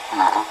out,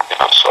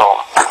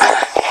 so,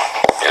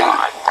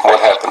 What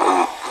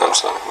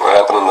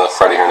happened in the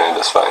Freddie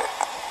Hernandez fight?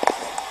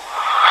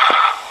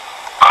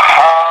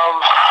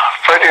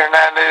 Freddie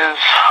Hernandez,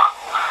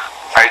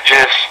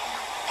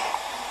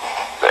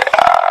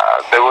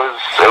 there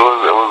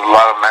was a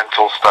lot of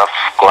mental stuff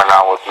going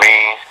on with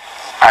me,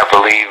 I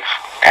believe,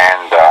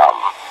 and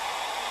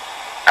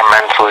I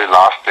mentally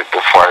lost it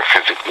before I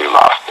physically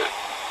lost it.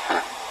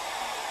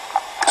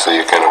 So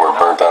you kind of were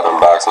burnt out on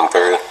boxing,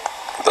 period,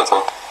 at that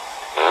time?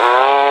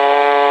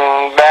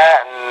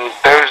 That, and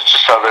there's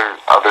just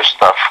other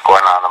stuff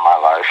going on in my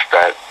life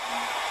that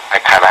I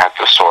kind of had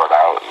to sort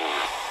out, and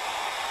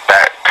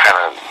that kind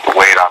of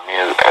weighed on me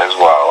as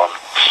well.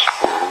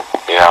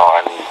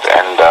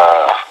 And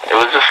it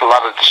was just a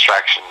lot of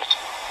distractions,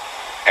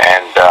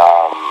 and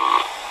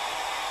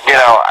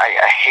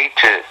I hate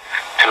to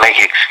make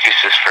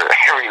excuses for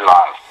every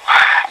loss,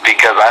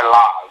 because I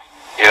lost,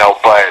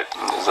 but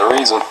there's a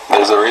reason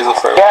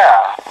for it.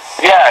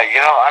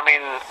 I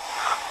mean,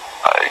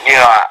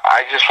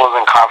 I just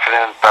wasn't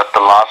confident that the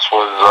loss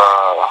was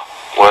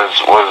was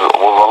a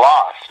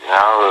loss. You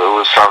know, it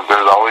was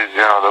there's always,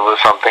 you know, there was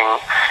something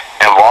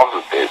involved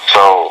with it.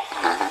 So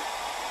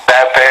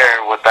that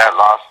there, with that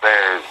loss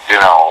there, you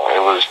know,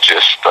 it was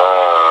just,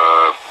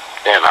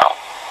 you know,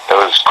 it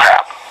was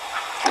crap.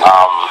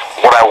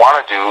 What I want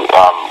to do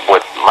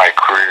with my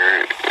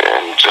career,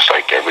 and just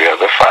like every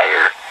other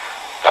fighter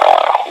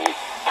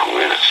who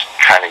is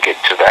trying to get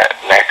to that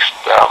next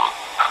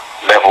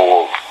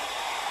level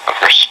of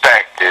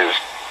respect, is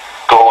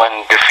go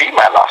and defeat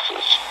my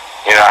losses.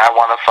 You know, I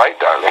want to fight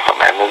Darling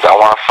Hernandez. I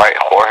want to fight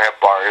Jorge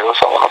Barrios.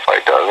 I want to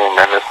fight Darling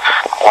Hernandez.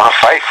 I want to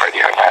fight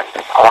Freddie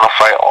Hernandez. I want to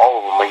fight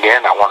all of them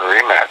again. I want to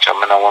rematch them,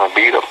 and I want to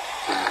beat them.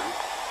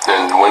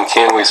 And when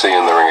can we see you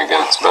in the ring again?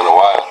 It's been a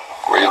while.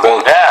 Where you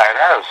been? Yeah, it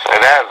has.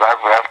 It has.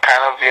 I've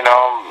kind of, you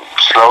know,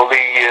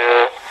 slowly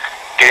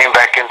getting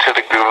back into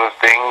the groove of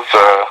things.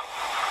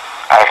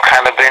 I've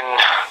kind of been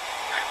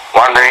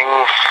wandering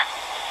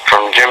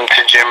from gym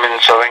to gym in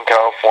Southern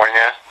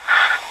California,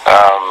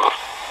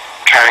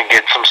 trying to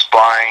get some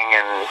sparring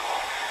and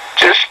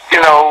just, you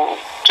know,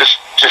 just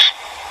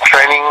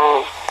training.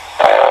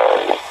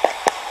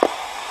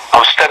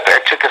 I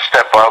took a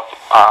step up.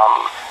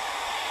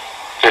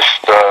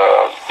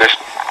 This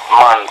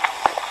month,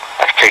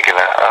 I've taken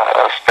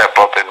a step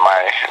up in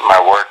my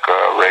work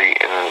rate,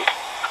 and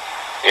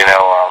you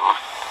know,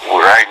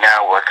 right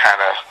now we're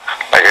kind of,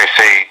 like I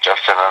say,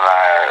 Justin and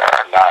I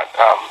are not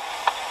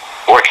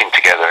working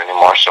together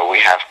anymore, so we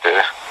have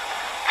to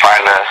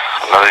find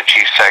another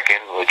chief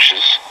second, which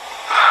is,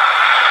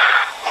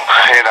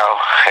 you know,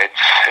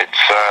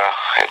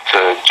 it's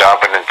a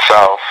job in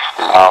itself.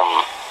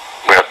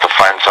 We have to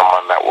find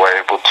someone that we're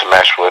able to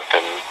mesh with,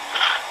 and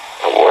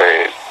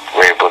we're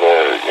able to,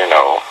 you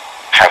know,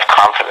 have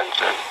confidence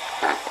in.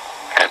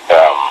 And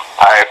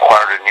I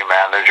acquired a new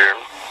manager,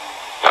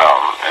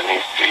 and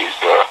he's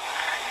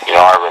you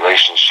know, our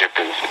relationship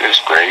is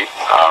great,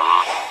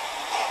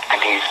 and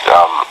he's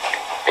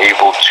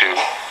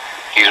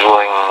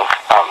willing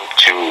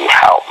to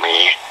help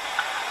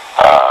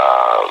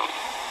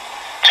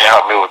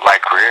me with my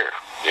career,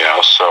 you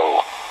know.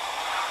 So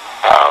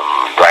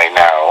right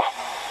now,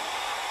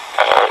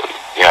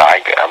 you know,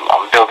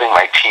 I'm building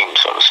my team,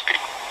 so to speak.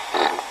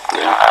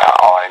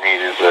 All I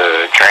need is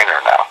a trainer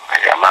now. I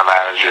got my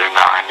manager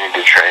now. I need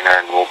a trainer,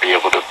 and we'll be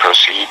able to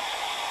proceed.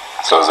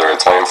 So is there a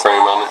time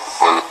frame on it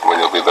when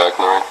you'll be back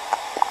in the ring?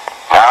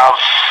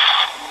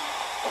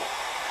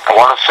 I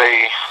want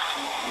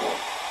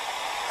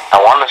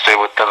to say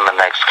within the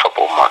next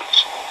couple of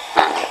months.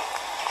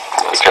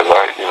 Because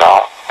you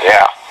know,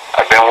 yeah,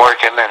 I've been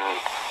working and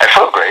I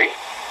feel great.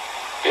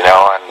 You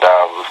know, and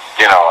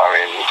you know, I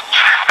mean,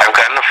 I've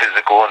gotten a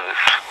physical, and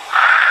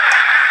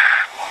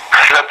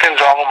nothing's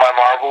wrong with my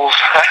marbles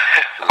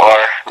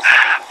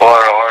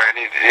or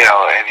any, you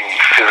know, any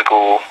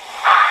physical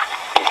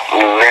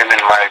limb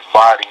in my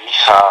body.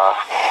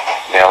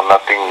 You know,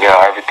 nothing. You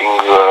know,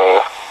 everything's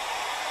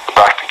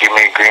about to give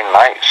me a green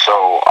light.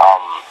 So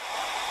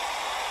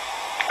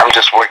I'm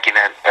just working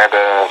at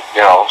a,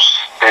 you know,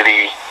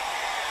 steady,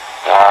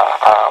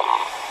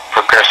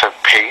 progressive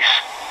pace,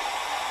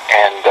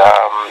 and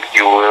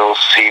you will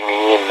see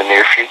me in the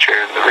near future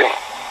in the ring.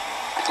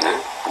 Yeah,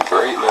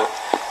 great, man.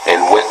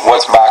 And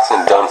what's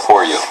boxing done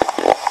for you?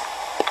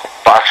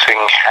 Boxing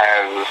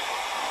has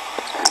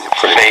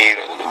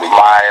saved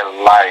my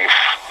life.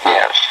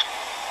 Yes,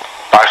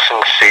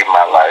 boxing saved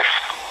my life,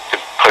 to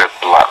put it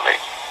bluntly.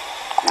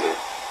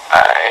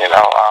 You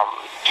know,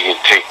 you can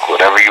take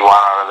whatever you want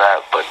out of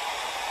that, but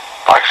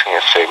boxing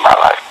has saved my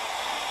life.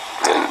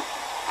 And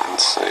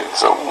let's see.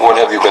 So, what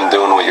have you been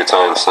doing with your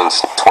time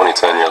since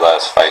 2010, your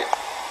last fight?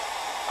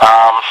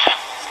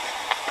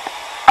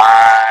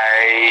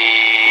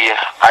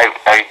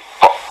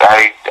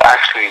 I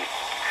actually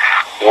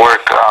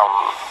work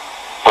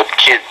with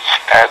kids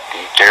at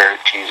the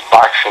JRT's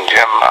boxing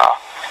gym,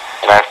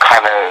 and I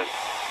kind of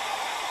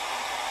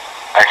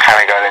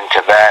got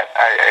into that.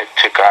 I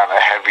took on a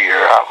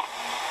heavier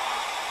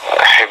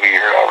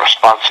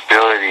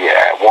responsibility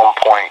at one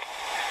point,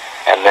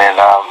 and then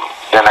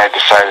I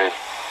decided,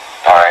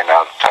 all right,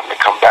 now it's time to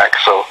come back.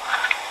 So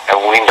I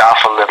weaned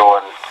off a little,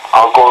 and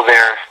I'll go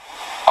there.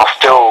 I'll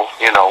still,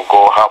 you know,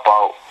 go help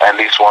out at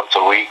least once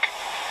a week,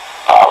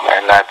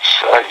 and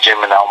that's a gym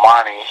in El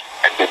Monte.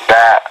 I did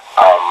that.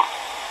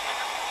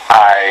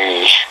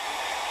 I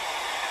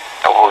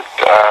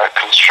worked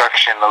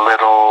construction a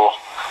little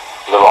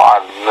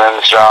odd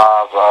men's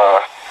job.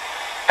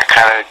 I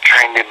kind of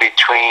trained in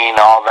between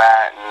all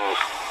that, and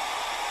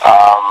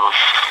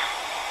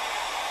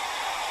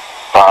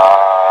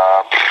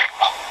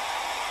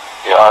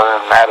you know, other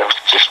than that, I've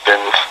just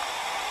been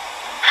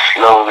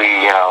slowly,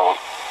 you know,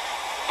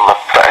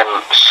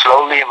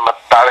 slowly and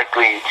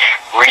methodically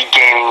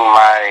regaining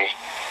my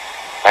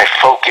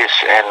focus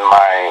and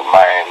my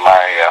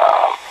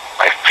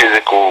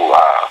physical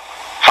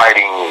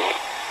fighting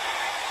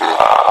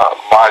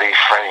body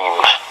frame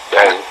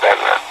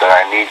that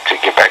I need to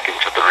get back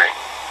into the ring.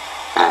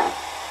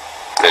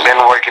 I've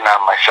been working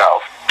on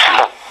myself.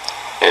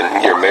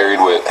 And you're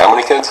married with how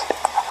many kids?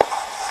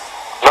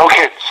 No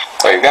kids.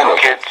 Oh, you got no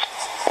kids.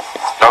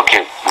 No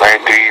kid.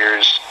 Married 3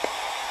 years.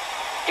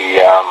 We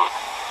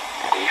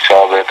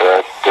celebrated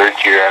the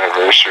 3rd year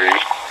anniversary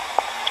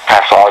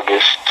past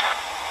August.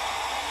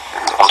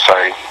 I'm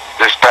sorry.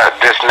 This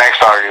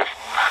next August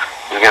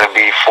is gonna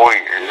be 4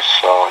 years.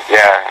 So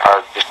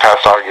yeah, this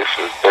past August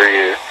is 3rd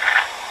year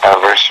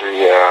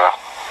anniversary.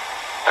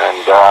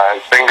 And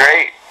it's been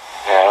great.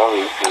 You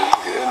know,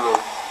 good, man.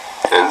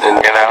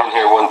 And I didn't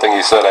hear one thing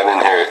you said. I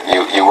didn't hear it.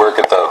 You work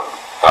at the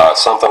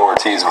something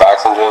Ortiz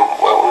boxing gym.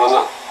 What was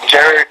it?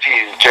 Jared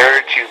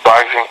Ortiz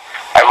boxing.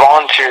 I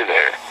volunteer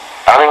there.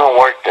 I don't even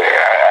work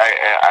there.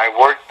 I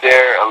work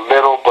there a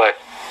little, but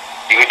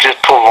you could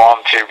just put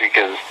volunteer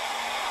because,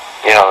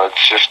 you know,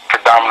 it's just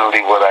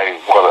predominantly what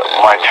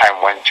my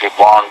time went to,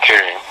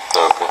 volunteering.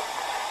 Okay.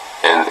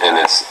 And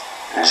it's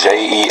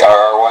Jerry?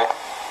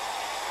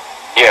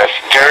 Yes,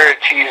 Jared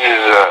Ortiz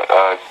is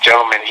a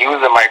gentleman. He was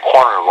in my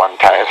corner one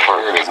time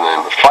for his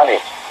name. Funny.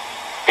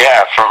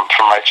 Yeah, from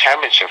my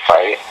championship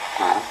fight.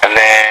 Mm-hmm. And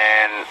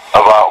then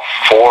about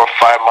 4 or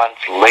 5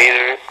 months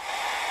later,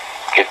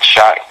 gets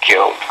shot,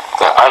 killed.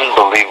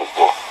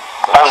 Unbelievable.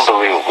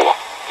 Unbelievable.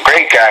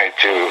 Great guy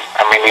too.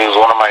 I mean, he was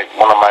one of my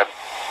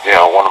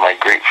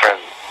great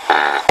friends.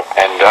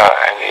 And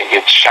he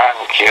gets shot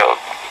and killed.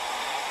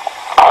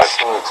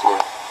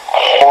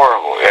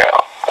 Horrible, yeah.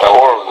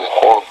 Horrible.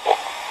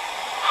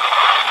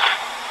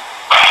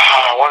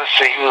 I want to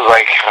say he was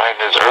like in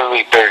his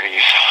early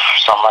 30s,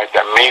 something like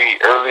that. Maybe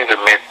early to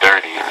mid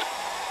 30s.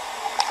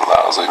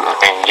 Lousy, man. I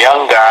mean,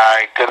 young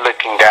guy,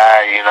 good-looking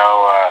guy. You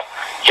know,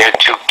 he had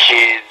 2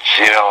 kids.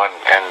 You know,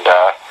 and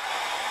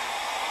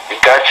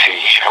gutsy.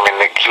 I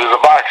mean, he was a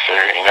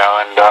boxer. You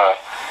know, and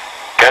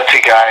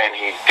gutsy guy. And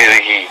he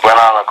went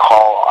on a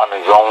call on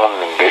his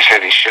own, and they said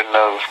he shouldn't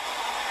have.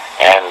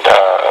 And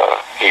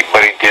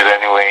but he did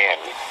anyway, and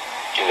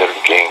he ended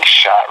up getting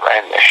shot right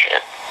in the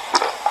head.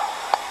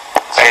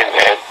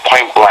 And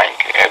point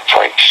blank, it's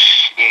like,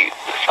 jeez,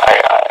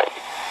 I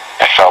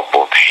felt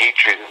both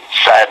hatred and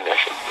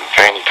sadness at the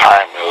same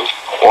time. It was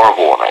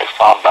horrible when I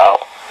found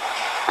out.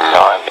 You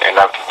know, and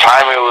at the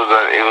time it was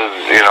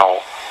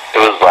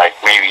like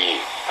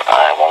maybe,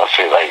 I want to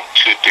say like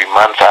 2-3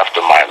 months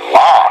after my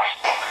loss,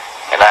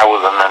 and I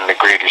wasn't in the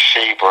greatest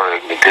shape or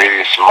in the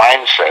greatest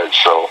mindset.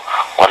 So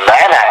when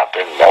that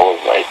happened, that was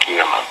like,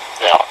 you know,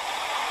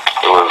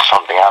 it was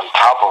something on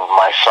top of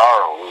my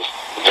sorrows,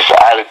 just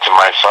added to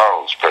my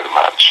sorrows, pretty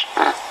much.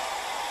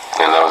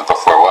 And that was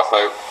before what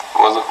fight,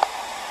 was it?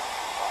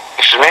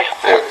 Excuse me?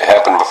 It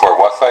happened before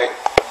what fight?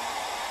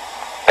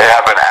 It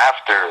happened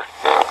after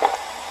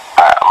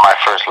my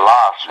first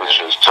loss,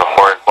 which was to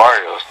Jorge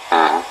Barrios.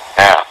 Mm-hmm.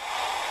 Yeah.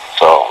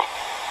 So,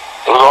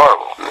 it was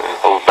horrible.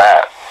 It was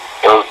bad.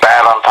 It was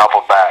bad on top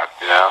of bad,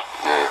 you know?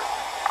 Yeah.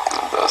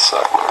 It does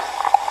suck, man.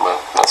 But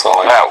that's all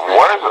I got. Yeah,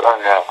 what is it?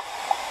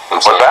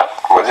 What's that?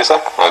 What did you say?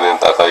 I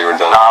thought you were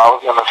done. No, I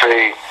was going to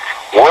say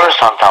worse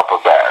on top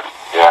of bad.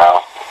 You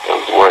know? It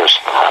was worse.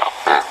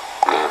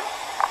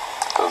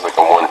 It was like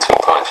a 1-2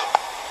 punch.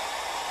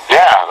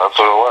 Yeah, that's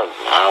what it was.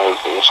 You know?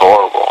 It was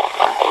horrible.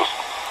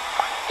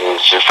 It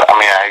was just, I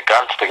mean, I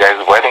got to the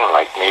guy's wedding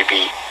like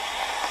maybe,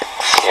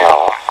 3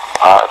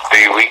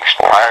 weeks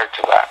prior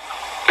to that.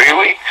 3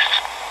 weeks.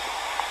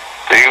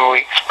 3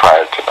 weeks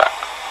prior to that.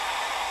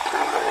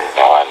 You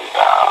know, and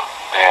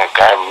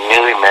guy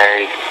newly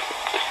married.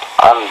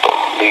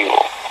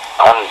 Unbelievable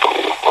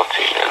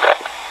to hear that.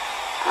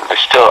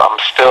 I'm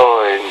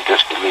still in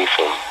disbelief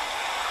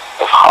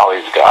of how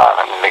he's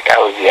gone. I mean, the guy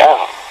was young,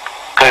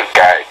 good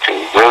guy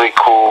too, really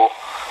cool,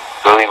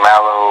 really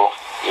mellow.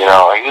 You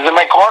know, he was in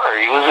my corner.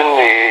 He was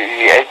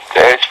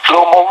I flew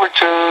him over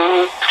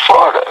to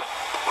Florida.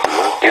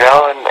 You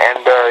know, and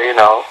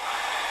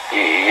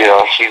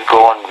he'd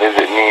go and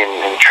visit me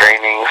in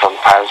training.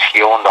 Sometimes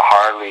he owned a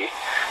Harley,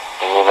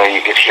 and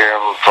you could hear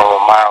him from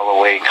a mile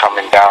away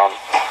coming down.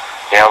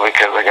 You know,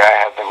 because the guy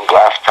had them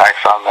glass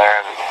packs on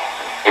there, and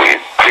he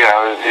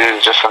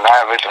was just an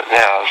avid,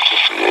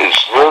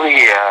 it's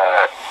really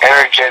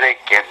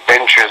energetic,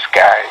 adventurous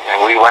guy.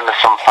 And we went to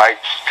some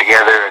fights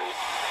together, and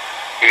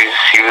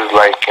he was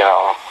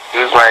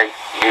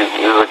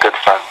a good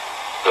friend,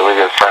 really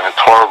good friend. It's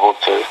horrible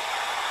to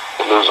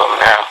lose him,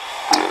 yeah.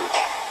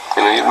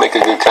 You know, you'd make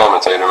a good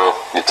commentator, man.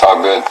 You talk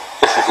good,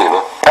 you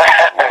know.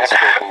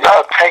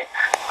 No,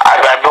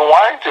 I've been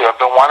wanting to. I've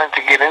been wanting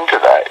to get into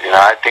that. You know,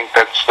 I think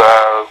that's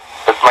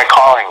my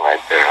calling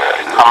right there.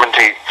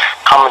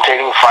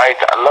 Commentating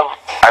fights. I love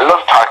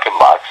talking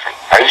boxing.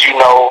 As you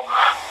know,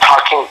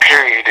 talking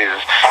period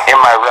is in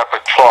my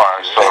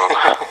repertoire. So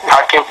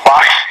talking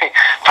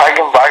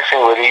boxing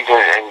would even,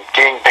 and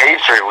getting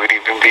paid for it would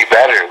even be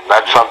better.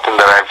 That's something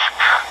that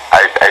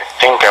I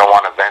think I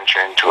want to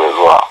venture into as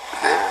well.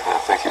 Yeah, I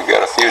think you've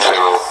got a future,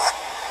 man.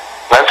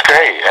 That's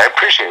great. I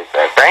appreciate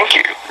that. Thank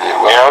you.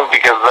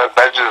 Because that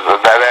adds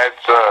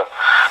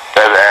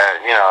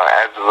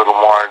a little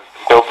more,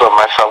 builds up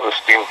my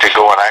self-esteem to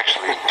go and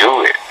actually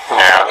do it.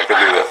 I could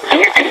do that.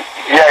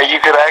 You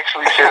could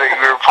actually say that you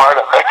were part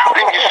of it.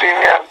 You see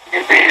me on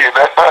TV.